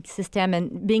heating system,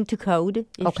 and being to code.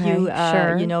 If you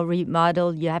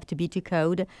remodel, you have to be to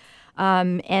code.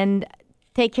 And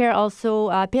take care also,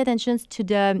 pay attention to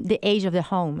the age of the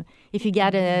home. If you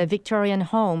get a Victorian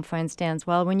home, for instance,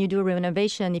 when you do a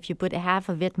renovation, if you put half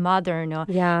of it modern,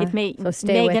 it may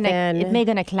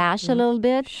gonna clash a little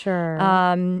bit. Sure.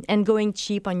 And going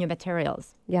cheap on your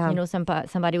materials. Yeah.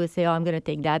 Somebody would say, I'm going to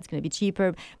take that. It's going to be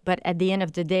cheaper. But at the end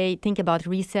of the day, think about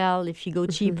resale. If you go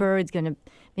cheaper, it's going to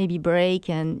maybe break.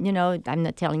 And, I'm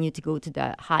not telling you to go to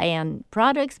the high-end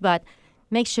products, but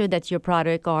make sure that your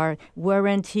product are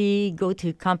warranty. Go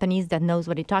to companies that knows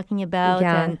what they're talking about.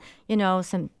 Yeah. And,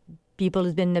 some people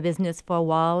who's been in the business for a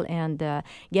while, and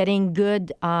getting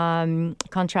good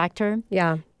contractor.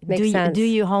 Yeah, makes sense. Do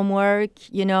your homework,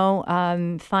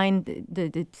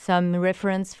 find some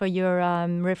reference for your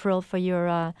referral for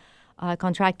your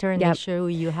contractor, and make sure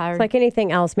you hire. It's like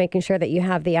anything else, making sure that you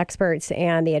have the experts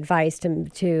and the advice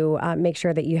to make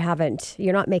sure that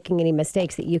you're not making any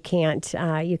mistakes that you can't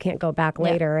go back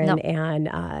later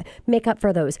and make up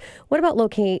for those. What about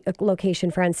location,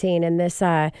 Francine, in this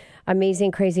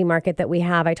amazing, crazy market that we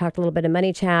have? I talked a little bit in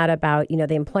Money Chat about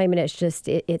the employment. It's just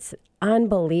it's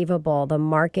unbelievable, the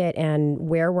market and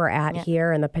where we're at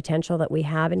here, and the potential that we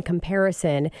have in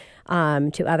comparison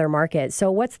to other markets.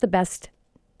 So what's the best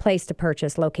place to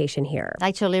purchase location here?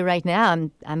 Actually, right now,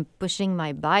 I'm pushing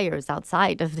my buyers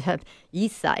outside of the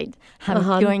east side. I'm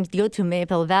going to go to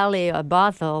Maple Valley or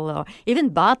Bothell, or even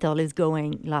Bothell is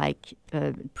going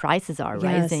prices are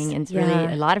rising, and it's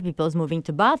really a lot of people is moving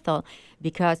to Bothell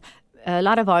because a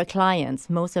lot of our clients,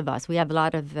 most of us, we have a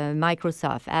lot of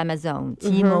Microsoft, Amazon,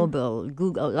 T-Mobile,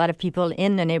 Google, a lot of people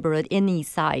in the neighborhood, in the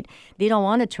east side. They don't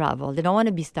want to travel. They don't want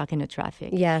to be stuck in the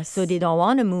traffic. Yes. So they don't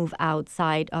want to move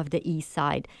outside of the east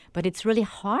side. But it's really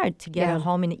hard to get a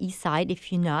home in the east side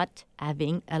if you're not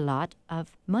having a lot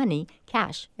of money,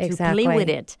 cash, to play with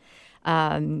it.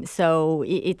 So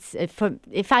it's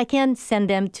if I can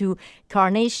send them to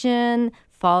Carnation,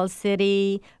 Falls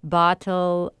City,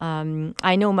 Bottle.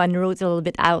 I know Monroe's a little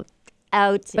bit out.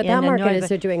 But that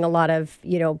market is doing a lot of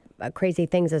crazy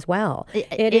things as well.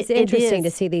 It is interesting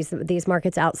to see these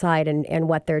markets outside and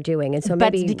what they're doing, and so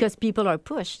maybe because people are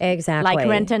pushed. Exactly. Like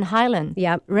Renton Highland.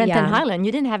 Yep. Renton Highland.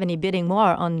 You didn't have any bidding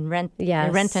war on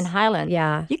Renton Highland.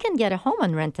 Yeah. You can get a home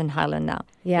on Renton Highland now.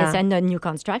 Yeah. Yes, and the new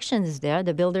construction is there.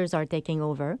 The builders are taking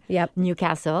over. Yep.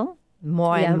 Newcastle.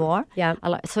 More and more. Yeah.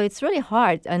 So it's really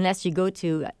hard unless you go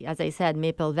to, as I said,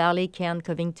 Maple Valley, Kent,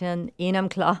 Covington,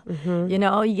 Enumclaw.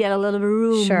 You get a little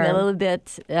room, a little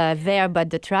bit there,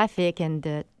 but the traffic and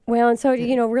the... Well, and so,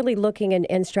 really looking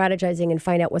and strategizing and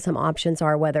find out what some options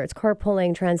are, whether it's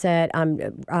carpooling, transit,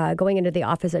 going into the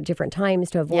office at different times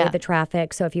to avoid the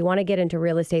traffic. So if you want to get into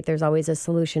real estate, there's always a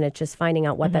solution. It's just finding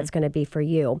out what that's going to be for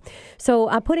you. So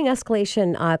putting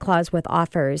escalation clause with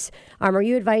offers, are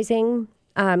you advising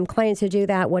clients to do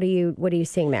that? What are you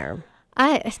seeing there?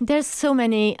 There's so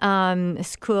many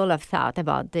school of thought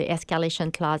about the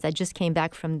escalation clause. I just came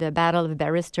back from the Battle of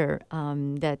Barrister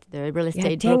that the real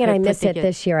estate dang it, I missed it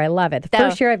this year. I love it. The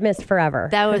first year I've missed forever.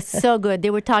 That was so good. They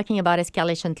were talking about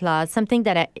escalation clause, something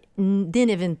that I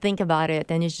didn't even think about it.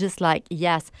 And it's just like,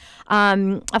 yes.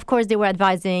 Of course, they were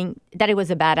advising that it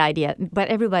was a bad idea. But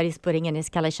everybody's putting an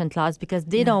escalation clause because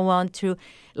they don't want to,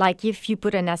 like if you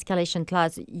put an escalation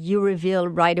clause, you reveal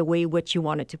right away what you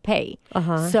wanted to pay.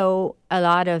 So a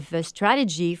lot of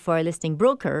strategy for a listing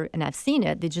broker, and I've seen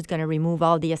it, they're just going to remove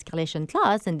all the escalation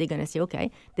clause and they're going to say, okay,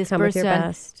 this Come person, with your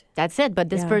best. That's it. But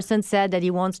this person said that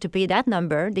he wants to pay that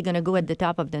number. They're going to go at the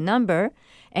top of the number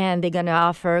and they're going to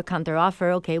offer, counter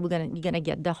offer. Okay, you're going to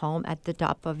get the home at the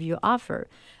top of your offer.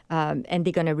 And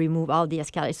they're going to remove all the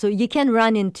escalation. So you can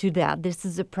run into that. This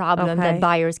is a problem that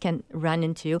buyers can run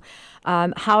into.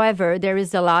 However, there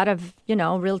is a lot of,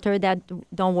 realtors that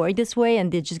don't work this way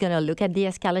and they're just going to look at the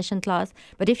escalation clause.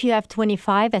 But if you have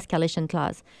 25 escalation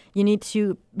clause, you need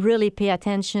to really pay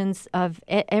attention of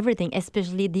everything,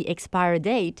 especially the expire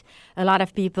date. A lot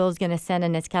of people is going to send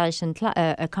an escalation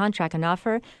a contract, an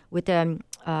offer with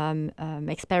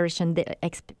expiration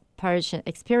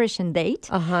date,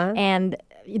 and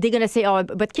they're going to say, oh,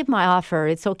 but keep my offer.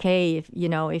 It's okay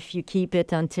if you keep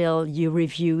it until you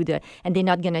review and they're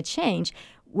not going to change.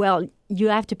 Well, you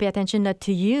have to pay attention not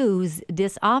to use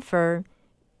this offer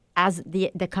as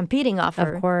the competing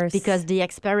offer. Of course. Because the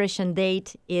expiration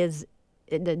date is,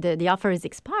 the offer is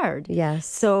expired. Yes.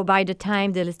 So by the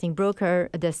time the listing broker,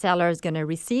 the seller is going to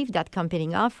receive that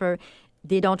competing offer,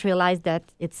 they don't realize that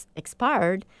it's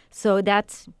expired. So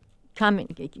that's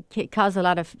cause a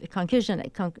lot of confusion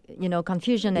at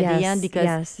the end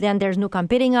because then there's no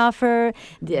competing offer.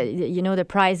 The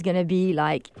price is going to be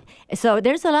like. So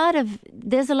there's a lot of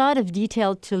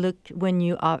detail to look when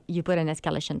you put an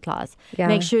escalation clause. Yeah.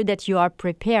 Make sure that you are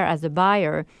prepared as a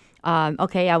buyer.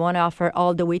 Okay, I want to offer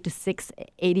all the way to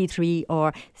 683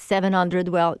 or 700.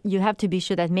 Well, you have to be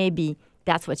sure that maybe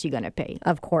that's what you're going to pay.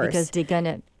 Of course, because they're going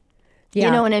to. You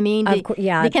know what I mean? They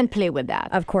can play with that.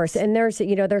 Of course. And there's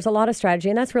a lot of strategy,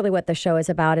 and that's really what the show is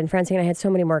about. And Francine, I had so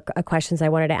many more questions I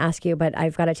wanted to ask you, but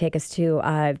I've got to take us to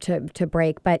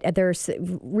break. But there's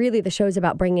really, the show's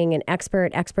about bringing in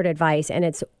expert advice, and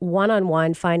it's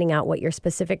one-on-one, finding out what your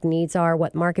specific needs are,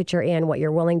 what market you're in, what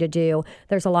you're willing to do.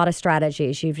 There's a lot of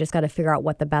strategies. You've just got to figure out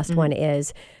what the best one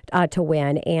is to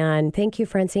win. And thank you,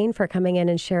 Francine, for coming in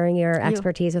and sharing your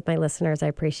expertise with my listeners. I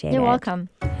appreciate it. You're welcome.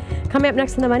 Coming up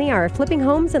next in the Money Hour, flipping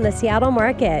homes in the Seattle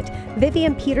market.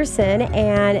 Vivian Peterson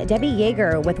and Debbie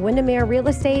Yeager with Windermere Real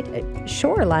Estate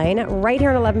Shoreline right here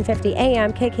at 1150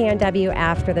 AM KKNW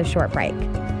after the short break.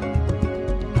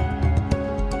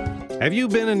 Have you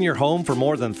been in your home for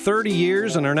more than 30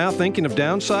 years and are now thinking of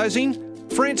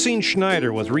downsizing? Francine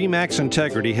Schneider with RE/MAX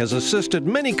Integrity has assisted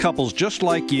many couples just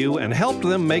like you and helped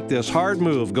them make this hard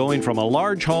move going from a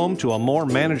large home to a more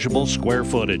manageable square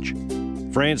footage.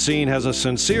 Francine has a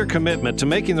sincere commitment to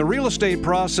making the real estate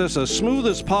process as smooth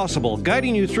as possible,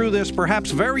 guiding you through this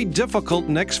perhaps very difficult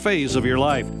next phase of your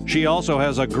life. She also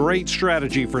has a great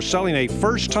strategy for selling a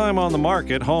first-time on the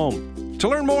market home. To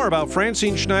learn more about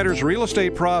Francine Schneider's real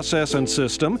estate process and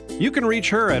system, you can reach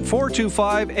her at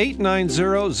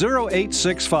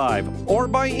 425-890-0865 or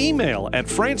by email at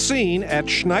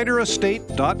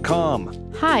francine@schneiderestate.com.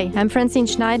 Hi, I'm Francine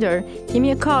Schneider. Give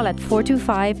me a call at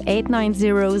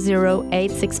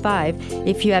 425-890-0865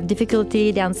 if you have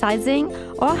difficulty downsizing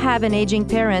or have an aging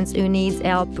parent who needs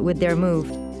help with their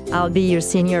move. I'll be your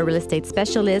senior real estate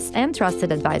specialist and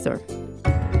trusted advisor.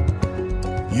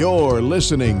 You're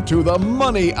listening to The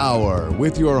Money Hour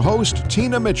with your host,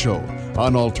 Tina Mitchell,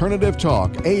 on Alternative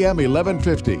Talk, AM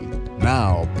 1150.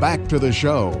 Now, back to the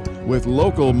show with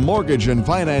local mortgage and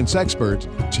finance expert,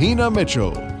 Tina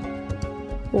Mitchell.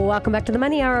 Welcome back to the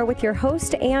Money Hour with your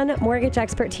host and mortgage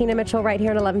expert, Tina Mitchell, right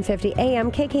here at 1150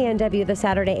 AM KKNW, the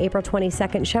Saturday, April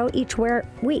 22nd show. Each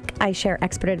week, I share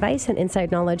expert advice and inside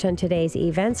knowledge on today's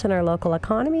events in our local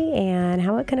economy and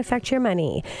how it can affect your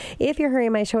money. If you're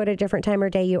hearing my show at a different time or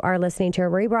day, you are listening to a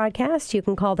rebroadcast. You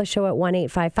can call the show at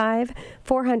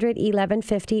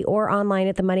 1-855-400-1150 or online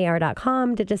at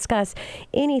themoneyhour.com to discuss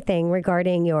anything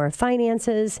regarding your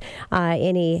finances,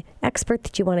 any expert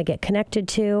that you want to get connected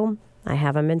to. I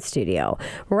have them in studio.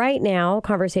 Right now,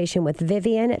 conversation with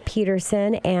Vivian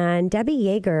Peterson and Debbie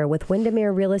Yeager with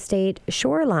Windermere Real Estate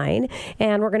Shoreline.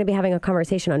 And we're going to be having a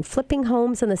conversation on flipping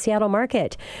homes in the Seattle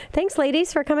market. Thanks,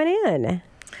 ladies, for coming in.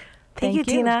 Thank you,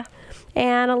 Tina.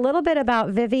 And a little bit about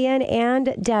Vivian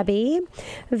and Debbie.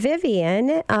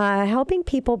 Vivian, helping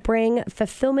people bring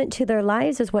fulfillment to their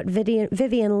lives is what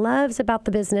Vivian loves about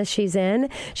the business she's in.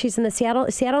 She's in the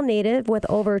Seattle native with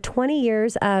over 20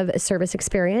 years of service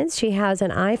experience. She has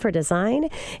an eye for design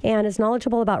and is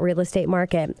knowledgeable about real estate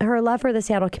market. Her love for the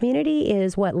Seattle community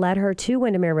is what led her to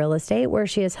Windermere Real Estate, where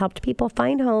she has helped people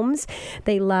find homes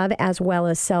they love as well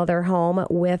as sell their home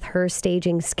with her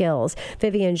staging skills.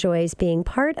 Vivian enjoys being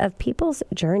part of people's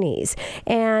journeys.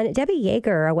 And Debbie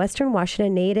Yeager, a Western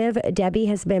Washington native, Debbie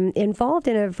has been involved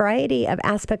in a variety of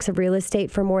aspects of real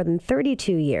estate for more than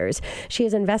 32 years. She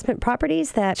has investment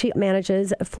properties that she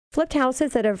manages, flipped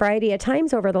houses at a variety of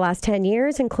times over the last 10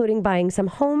 years, including buying some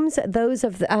homes, those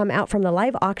of out from the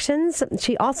live auctions.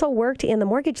 She also worked in the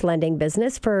mortgage lending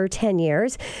business for 10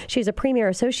 years. She's a premier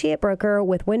associate broker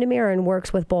with Windermere and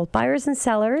works with both buyers and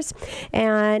sellers.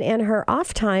 And in her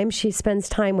off time, she spends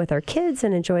time with her kids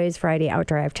and enjoys variety of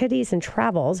outdoor activities and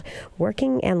travels,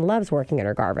 working and loves working in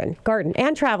her garden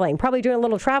and traveling. Probably doing a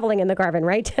little traveling in the garden,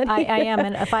 right, Teddy? I am.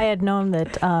 And if I had known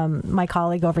that my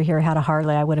colleague over here had a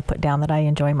Harley, I would have put down that I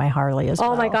enjoy my Harley as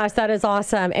well. Oh my gosh, that is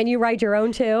awesome. And you ride your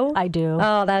own too? I do.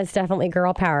 Oh, that is definitely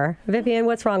girl power. Vivian,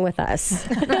 what's wrong with us?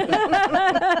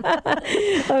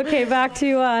 Okay, back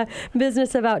to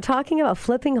business about talking about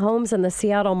flipping homes in the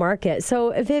Seattle market.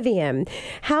 So, Vivian,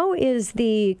 how is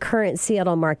the current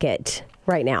Seattle market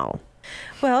right now?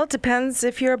 Well, it depends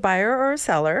if you're a buyer or a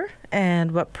seller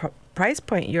and what price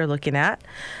point you're looking at.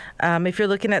 If you're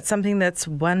looking at something that's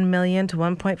 $1 million to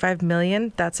 $1.5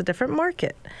 million, that's a different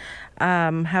market.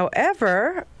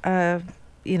 However,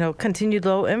 continued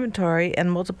low inventory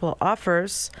and multiple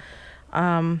offers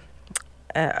and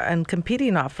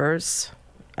competing offers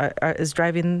is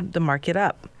driving the market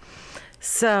up.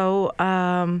 So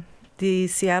the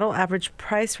Seattle average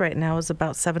price right now is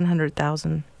about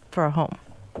 $700,000 for a home.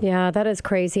 Yeah, that is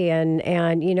crazy. And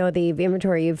the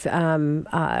inventory you've,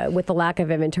 with the lack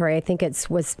of inventory, I think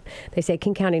they say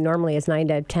King County normally is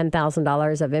 $9,000 to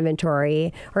 $10,000 of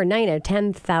inventory, or 9,000 to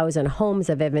 10,000 homes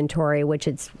of inventory, which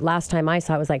it's last time I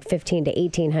saw it was like 1,500 to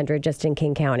 1,800 just in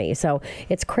King County. So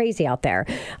it's crazy out there.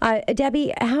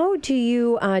 Debbie, how do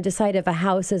you decide if a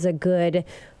house is a good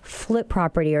flip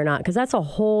property or not? Because that's a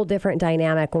whole different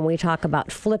dynamic when we talk about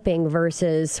flipping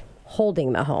versus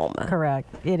holding the home. Correct.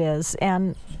 It is.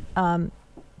 And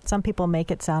some people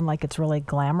make it sound like it's really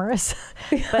glamorous,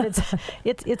 but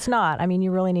it's not. I mean,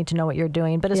 you really need to know what you're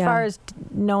doing. But as far as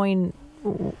knowing,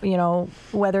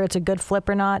 whether it's a good flip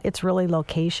or not, it's really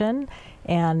location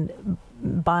and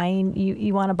buying.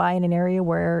 You want to buy in an area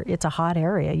where it's a hot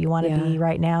area. You want to be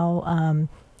right now.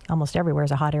 Almost everywhere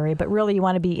is a hot area, but really you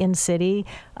want to be in city,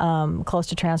 close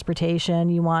to transportation.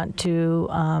 You want to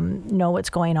know what's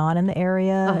going on in the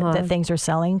area, that things are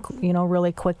selling,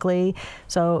 really quickly.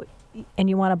 So, and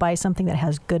you want to buy something that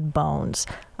has good bones.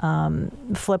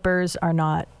 Flippers are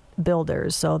not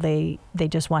builders, so they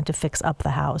just want to fix up the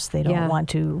house. They don't want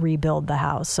to rebuild the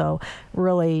house. So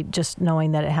really just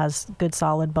knowing that it has good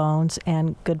solid bones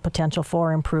and good potential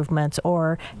for improvements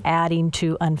or adding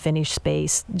to unfinished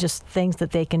space, just things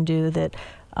that they can do that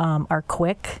are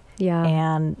quick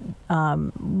and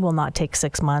will not take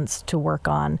 6 months to work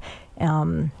on.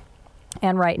 And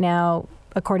right now,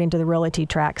 according to the Realty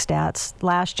Track stats,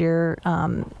 last year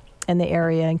in the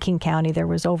area in King County, there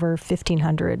was over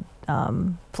 1,500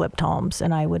 flipped homes,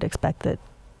 and I would expect that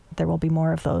there will be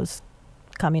more of those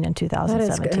coming in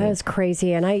 2017. That is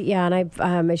crazy. And I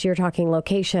as you're talking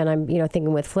location, I'm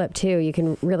thinking with flip too, you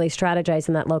can really strategize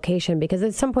in that location because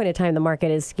at some point in time the market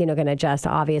is going to adjust.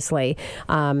 Obviously,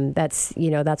 that's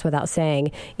without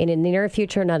saying. And in the near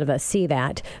future, none of us see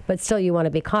that, but still you want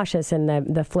to be cautious in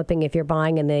the flipping if you're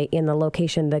buying in the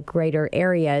location, the greater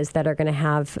areas that are going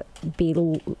to be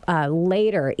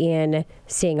later in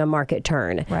seeing a market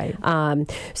turn. Right.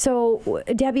 So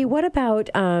Debbie, what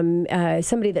about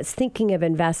somebody that's thinking of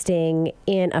investing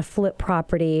in a flip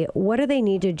property? What do they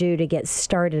need to do to get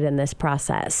started in this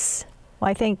process?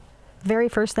 Well, I think very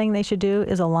first thing they should do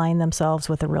is align themselves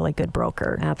with a really good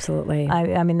broker. Absolutely.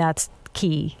 I mean, that's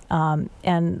key.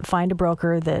 And find a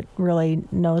broker that really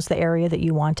knows the area that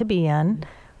you want to be in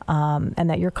and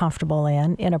that you're comfortable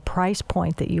in a price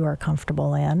point that you are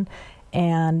comfortable in,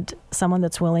 and someone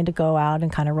that's willing to go out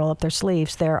and kind of roll up their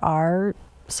sleeves. There are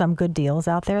some good deals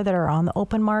out there that are on the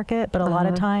open market, but a lot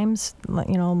of times,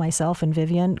 myself and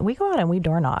Vivian, we go out and we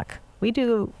door knock. We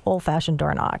do old-fashioned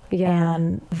door knock,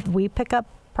 and we pick up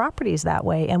properties that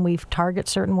way, and we target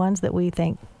certain ones that we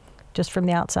think just from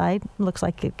the outside looks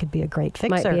like it could be a great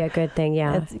fixer. Might be a good thing,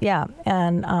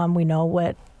 and we know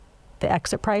what the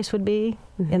exit price would be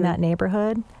in that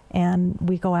neighborhood, and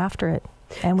we go after it.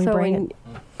 And we bring it.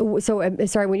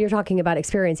 Sorry, when you're talking about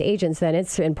experienced agents, then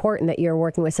it's important that you're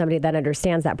working with somebody that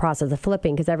understands that process of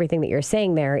flipping, because everything that you're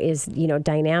saying there is,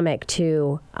 dynamic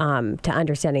to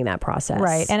understanding that process.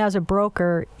 Right. And as a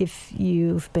broker, if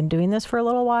you've been doing this for a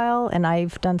little while, and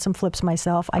I've done some flips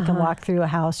myself, I can walk through a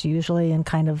house usually and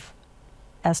kind of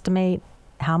estimate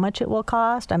how much it will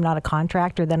cost. I'm not a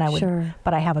contractor, then I would,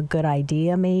 but I have a good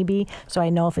idea maybe, so I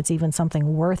know if it's even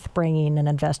something worth bringing an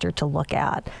investor to look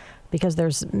at. Because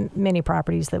there's many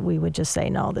properties that we would just say,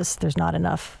 no, there's not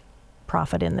enough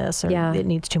profit in this, or it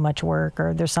needs too much work,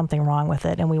 or there's something wrong with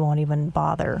it, and we won't even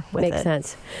bother with it. Makes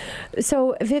sense.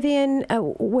 So, Vivian,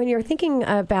 when you're thinking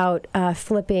about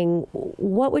flipping,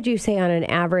 what would you say on an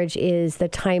average is the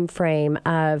time frame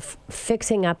of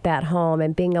fixing up that home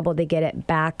and being able to get it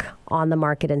back on the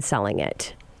market and selling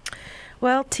it?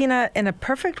 Well, Tina, in a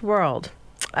perfect world,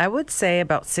 I would say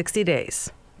about 60 days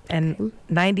and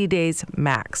 90 days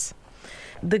max.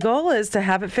 The goal is to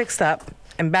have it fixed up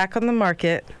and back on the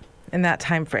market in that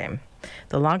time frame.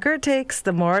 The longer it takes,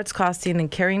 the more it's costing in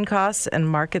carrying costs, and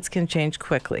markets can change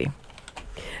quickly.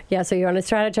 Yeah, so you want to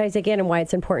strategize again, and why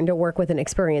it's important to work with an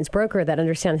experienced broker that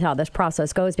understands how this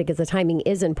process goes, because the timing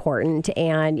is important,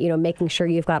 and making sure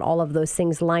you've got all of those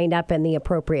things lined up in the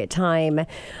appropriate time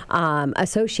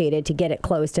associated to get it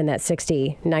closed in that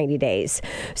 60, 90 days.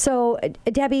 So,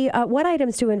 Debbie, what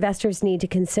items do investors need to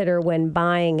consider when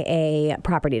buying a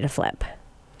property to flip?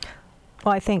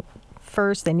 Well, I think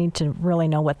first they need to really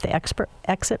know what the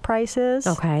exit price is.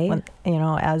 Okay. When,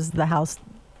 as the house,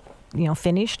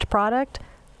 finished product.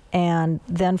 And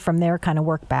then from there kind of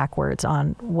work backwards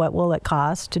on what will it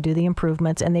cost to do the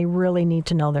improvements, and they really need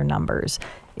to know their numbers.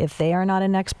 If they are not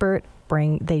an expert,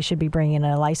 they should be bringing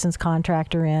a licensed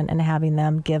contractor in and having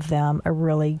them give them a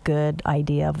really good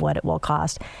idea of what it will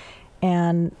cost.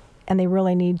 And they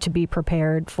really need to be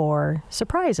prepared for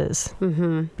surprises,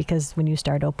 because when you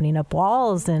start opening up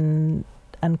walls and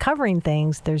uncovering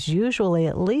things, there's usually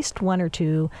at least one or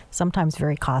two, sometimes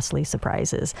very costly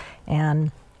surprises.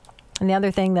 And the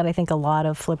other thing that I think a lot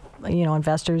of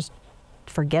investors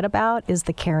forget about is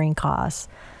the carrying costs.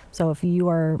 So if you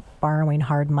are borrowing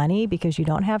hard money because you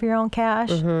don't have your own cash,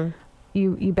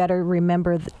 you better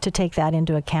remember to take that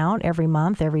into account every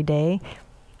month, every day.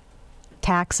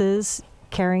 Taxes,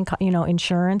 carrying,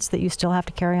 insurance that you still have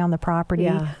to carry on the property,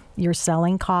 your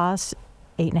selling costs,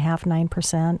 8.5%,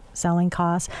 9% selling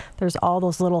costs. There's all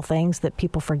those little things that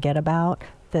people forget about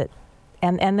that.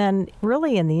 And then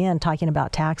really in the end, talking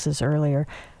about taxes earlier,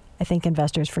 I think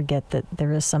investors forget that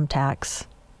there is some tax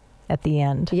at the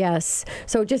end. Yes.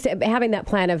 So just having that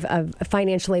plan of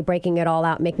financially breaking it all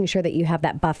out, making sure that you have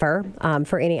that buffer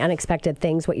for any unexpected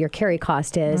things, what your carry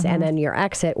cost is, and then your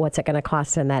exit, what's it going to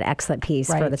cost in that exit piece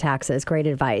for the taxes. Great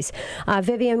advice.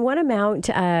 Vivian, what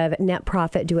amount of net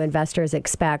profit do investors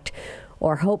expect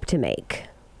or hope to make?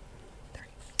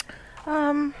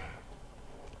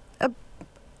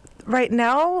 Right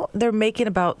now, they're making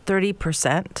about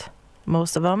 30%,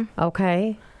 most of them.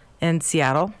 Okay. In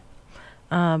Seattle.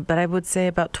 But I would say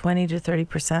about 20 to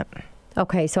 30%.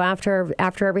 Okay, so after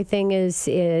everything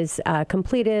is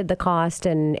completed, the cost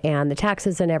and the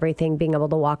taxes and everything, being able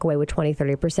to walk away with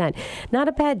 20-30%, not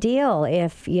a bad deal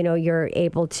if you're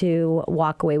able to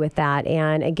walk away with that.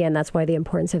 And again, that's why the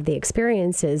importance of the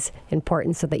experience is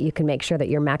important, so that you can make sure that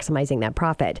you're maximizing that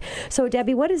profit. So,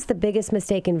 Debbie, what is the biggest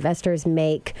mistake investors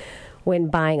make when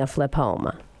buying a flip home?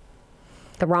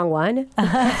 The wrong one?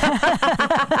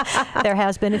 There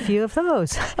has been a few of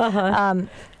those.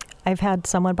 I've had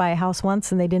someone buy a house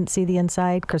once and they didn't see the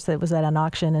inside because it was at an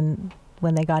auction, and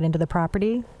when they got into the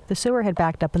property, the sewer had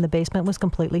backed up and the basement was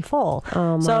completely full.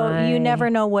 Oh my. So you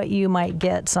never know what you might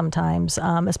get sometimes,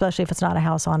 especially if it's not a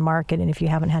house on market and if you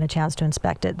haven't had a chance to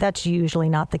inspect it. That's usually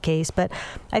not the case. But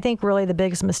I think really the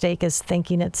biggest mistake is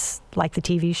thinking it's like the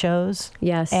TV shows.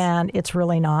 Yes. And it's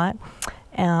really not.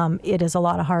 It is a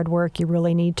lot of hard work. You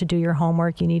really need to do your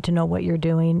homework. You need to know what you're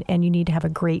doing, and you need to have a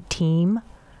great team.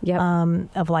 Yep.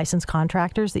 Of licensed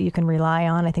contractors that you can rely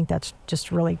on. I think that's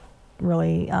just really,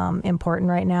 really important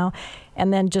right now.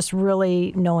 And then just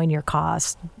really knowing your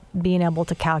costs, being able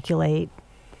to calculate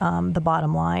the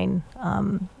bottom line,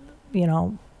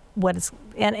 what is,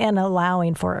 and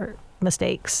allowing for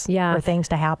mistakes or things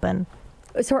to happen.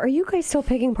 So are you guys still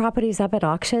picking properties up at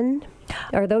auction?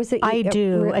 Are those that I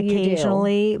do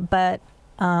occasionally, but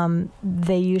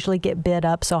they usually get bid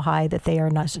up so high that they are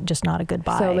just not a good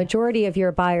buy. So majority of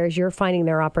your buyers, you're finding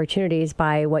their opportunities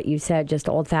by what you said, just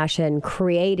old-fashioned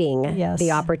creating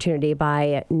the opportunity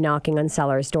by knocking on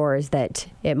sellers' doors that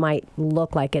it might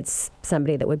look like it's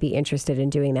somebody that would be interested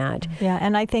in doing that. Yeah,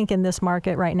 and I think in this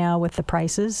market right now with the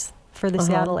prices for the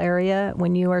Seattle area,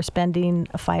 when you are spending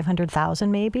 $500,000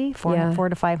 maybe, $400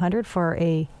 to $500 for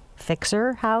a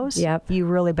fixer house, you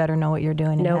really better know what you're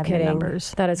doing and have your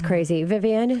numbers. That is crazy.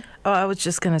 Vivian? Oh, I was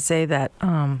just going to say that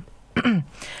I'm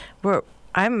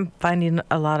finding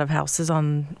a lot of houses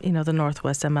on, the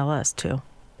Northwest MLS too.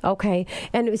 Okay.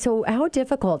 And so how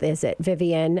difficult is it,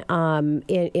 Vivian,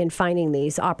 in finding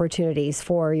these opportunities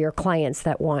for your clients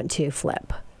that want to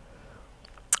flip?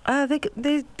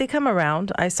 They come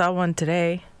around. I saw one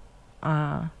today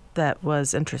that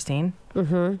was interesting.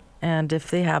 Mm-hmm. And if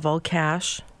they have all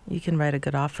cash, you can write a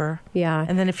good offer. Yeah.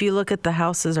 And then if you look at the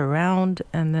houses around,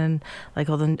 and then like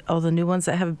all the new ones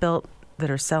that have built that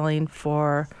are selling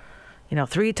for,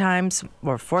 3 times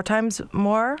or 4 times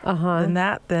more than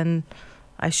that, then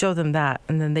I show them that,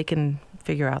 and then they can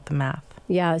figure out the math.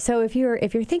 Yeah, so if you're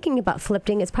thinking about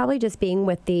flipping, it's probably just being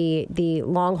with the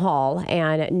long haul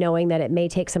and knowing that it may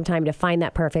take some time to find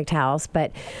that perfect house,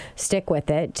 but stick with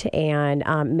it and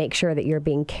make sure that you're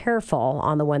being careful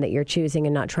on the one that you're choosing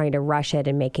and not trying to rush it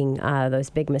and making those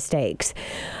big mistakes.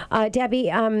 Debbie,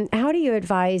 how do you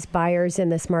advise buyers in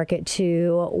this market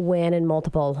to win in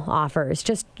multiple offers?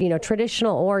 Just,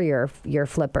 traditional or your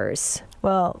flippers?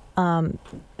 Well,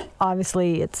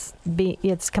 obviously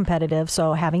it's competitive,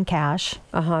 so having cash.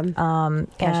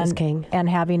 Cash is king. And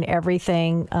having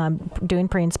everything, doing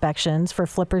pre-inspections. For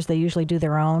flippers, they usually do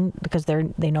their own because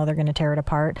they know they're going to tear it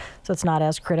apart, so it's not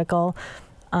as critical.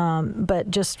 But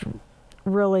just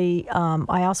really,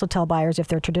 I also tell buyers, if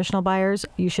they're traditional buyers,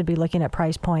 you should be looking at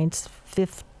price points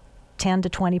 10 to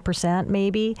 20%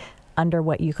 maybe under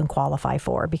what you can qualify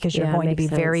for, because you're going to be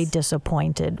very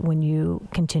disappointed when you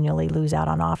continually lose out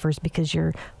on offers because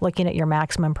you're looking at your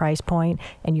maximum price point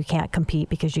and you can't compete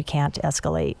because you can't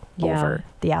escalate over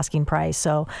the asking price.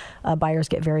 So buyers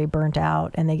get very burnt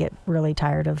out and they get really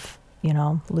tired of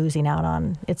losing out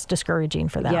on. It's discouraging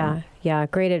for them. Yeah,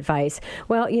 great advice.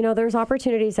 Well, there's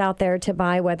opportunities out there to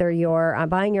buy, whether you're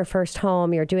buying your first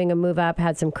home, you're doing a move up,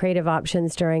 had some creative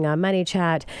options during Money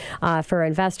Chat for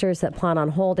investors that plan on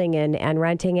holding and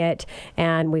renting it.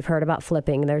 And we've heard about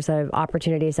flipping. There's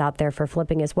opportunities out there for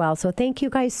flipping as well. So thank you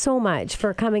guys so much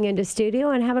for coming into studio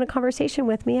and having a conversation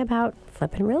with me about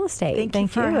flipping real estate. Thank you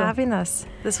for having us.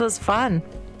 This was fun.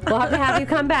 We'll have to have you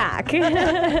come back.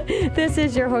 This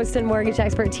is your host and mortgage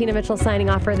expert, Tina Mitchell, signing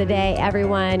off for the day.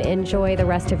 Everyone, enjoy the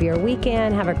rest of your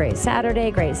weekend. Have a great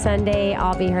Saturday, great Sunday.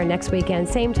 I'll be here next weekend,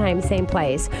 same time, same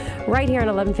place, right here at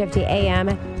 1150 AM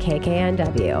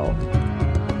KKNW.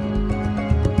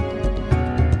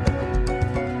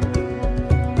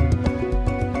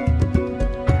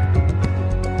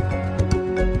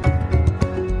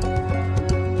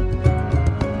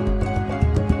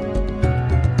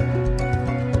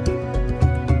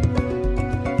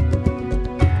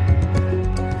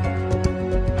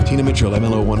 Tina Mitchell,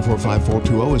 MLO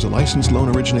 145420, is a licensed loan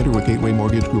originator with Gateway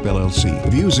Mortgage Group, LLC. The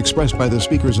views expressed by the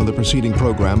speakers on the preceding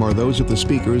program are those of the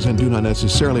speakers and do not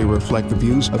necessarily reflect the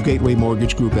views of Gateway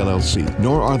Mortgage Group, LLC,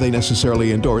 nor are they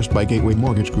necessarily endorsed by Gateway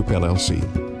Mortgage Group,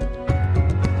 LLC.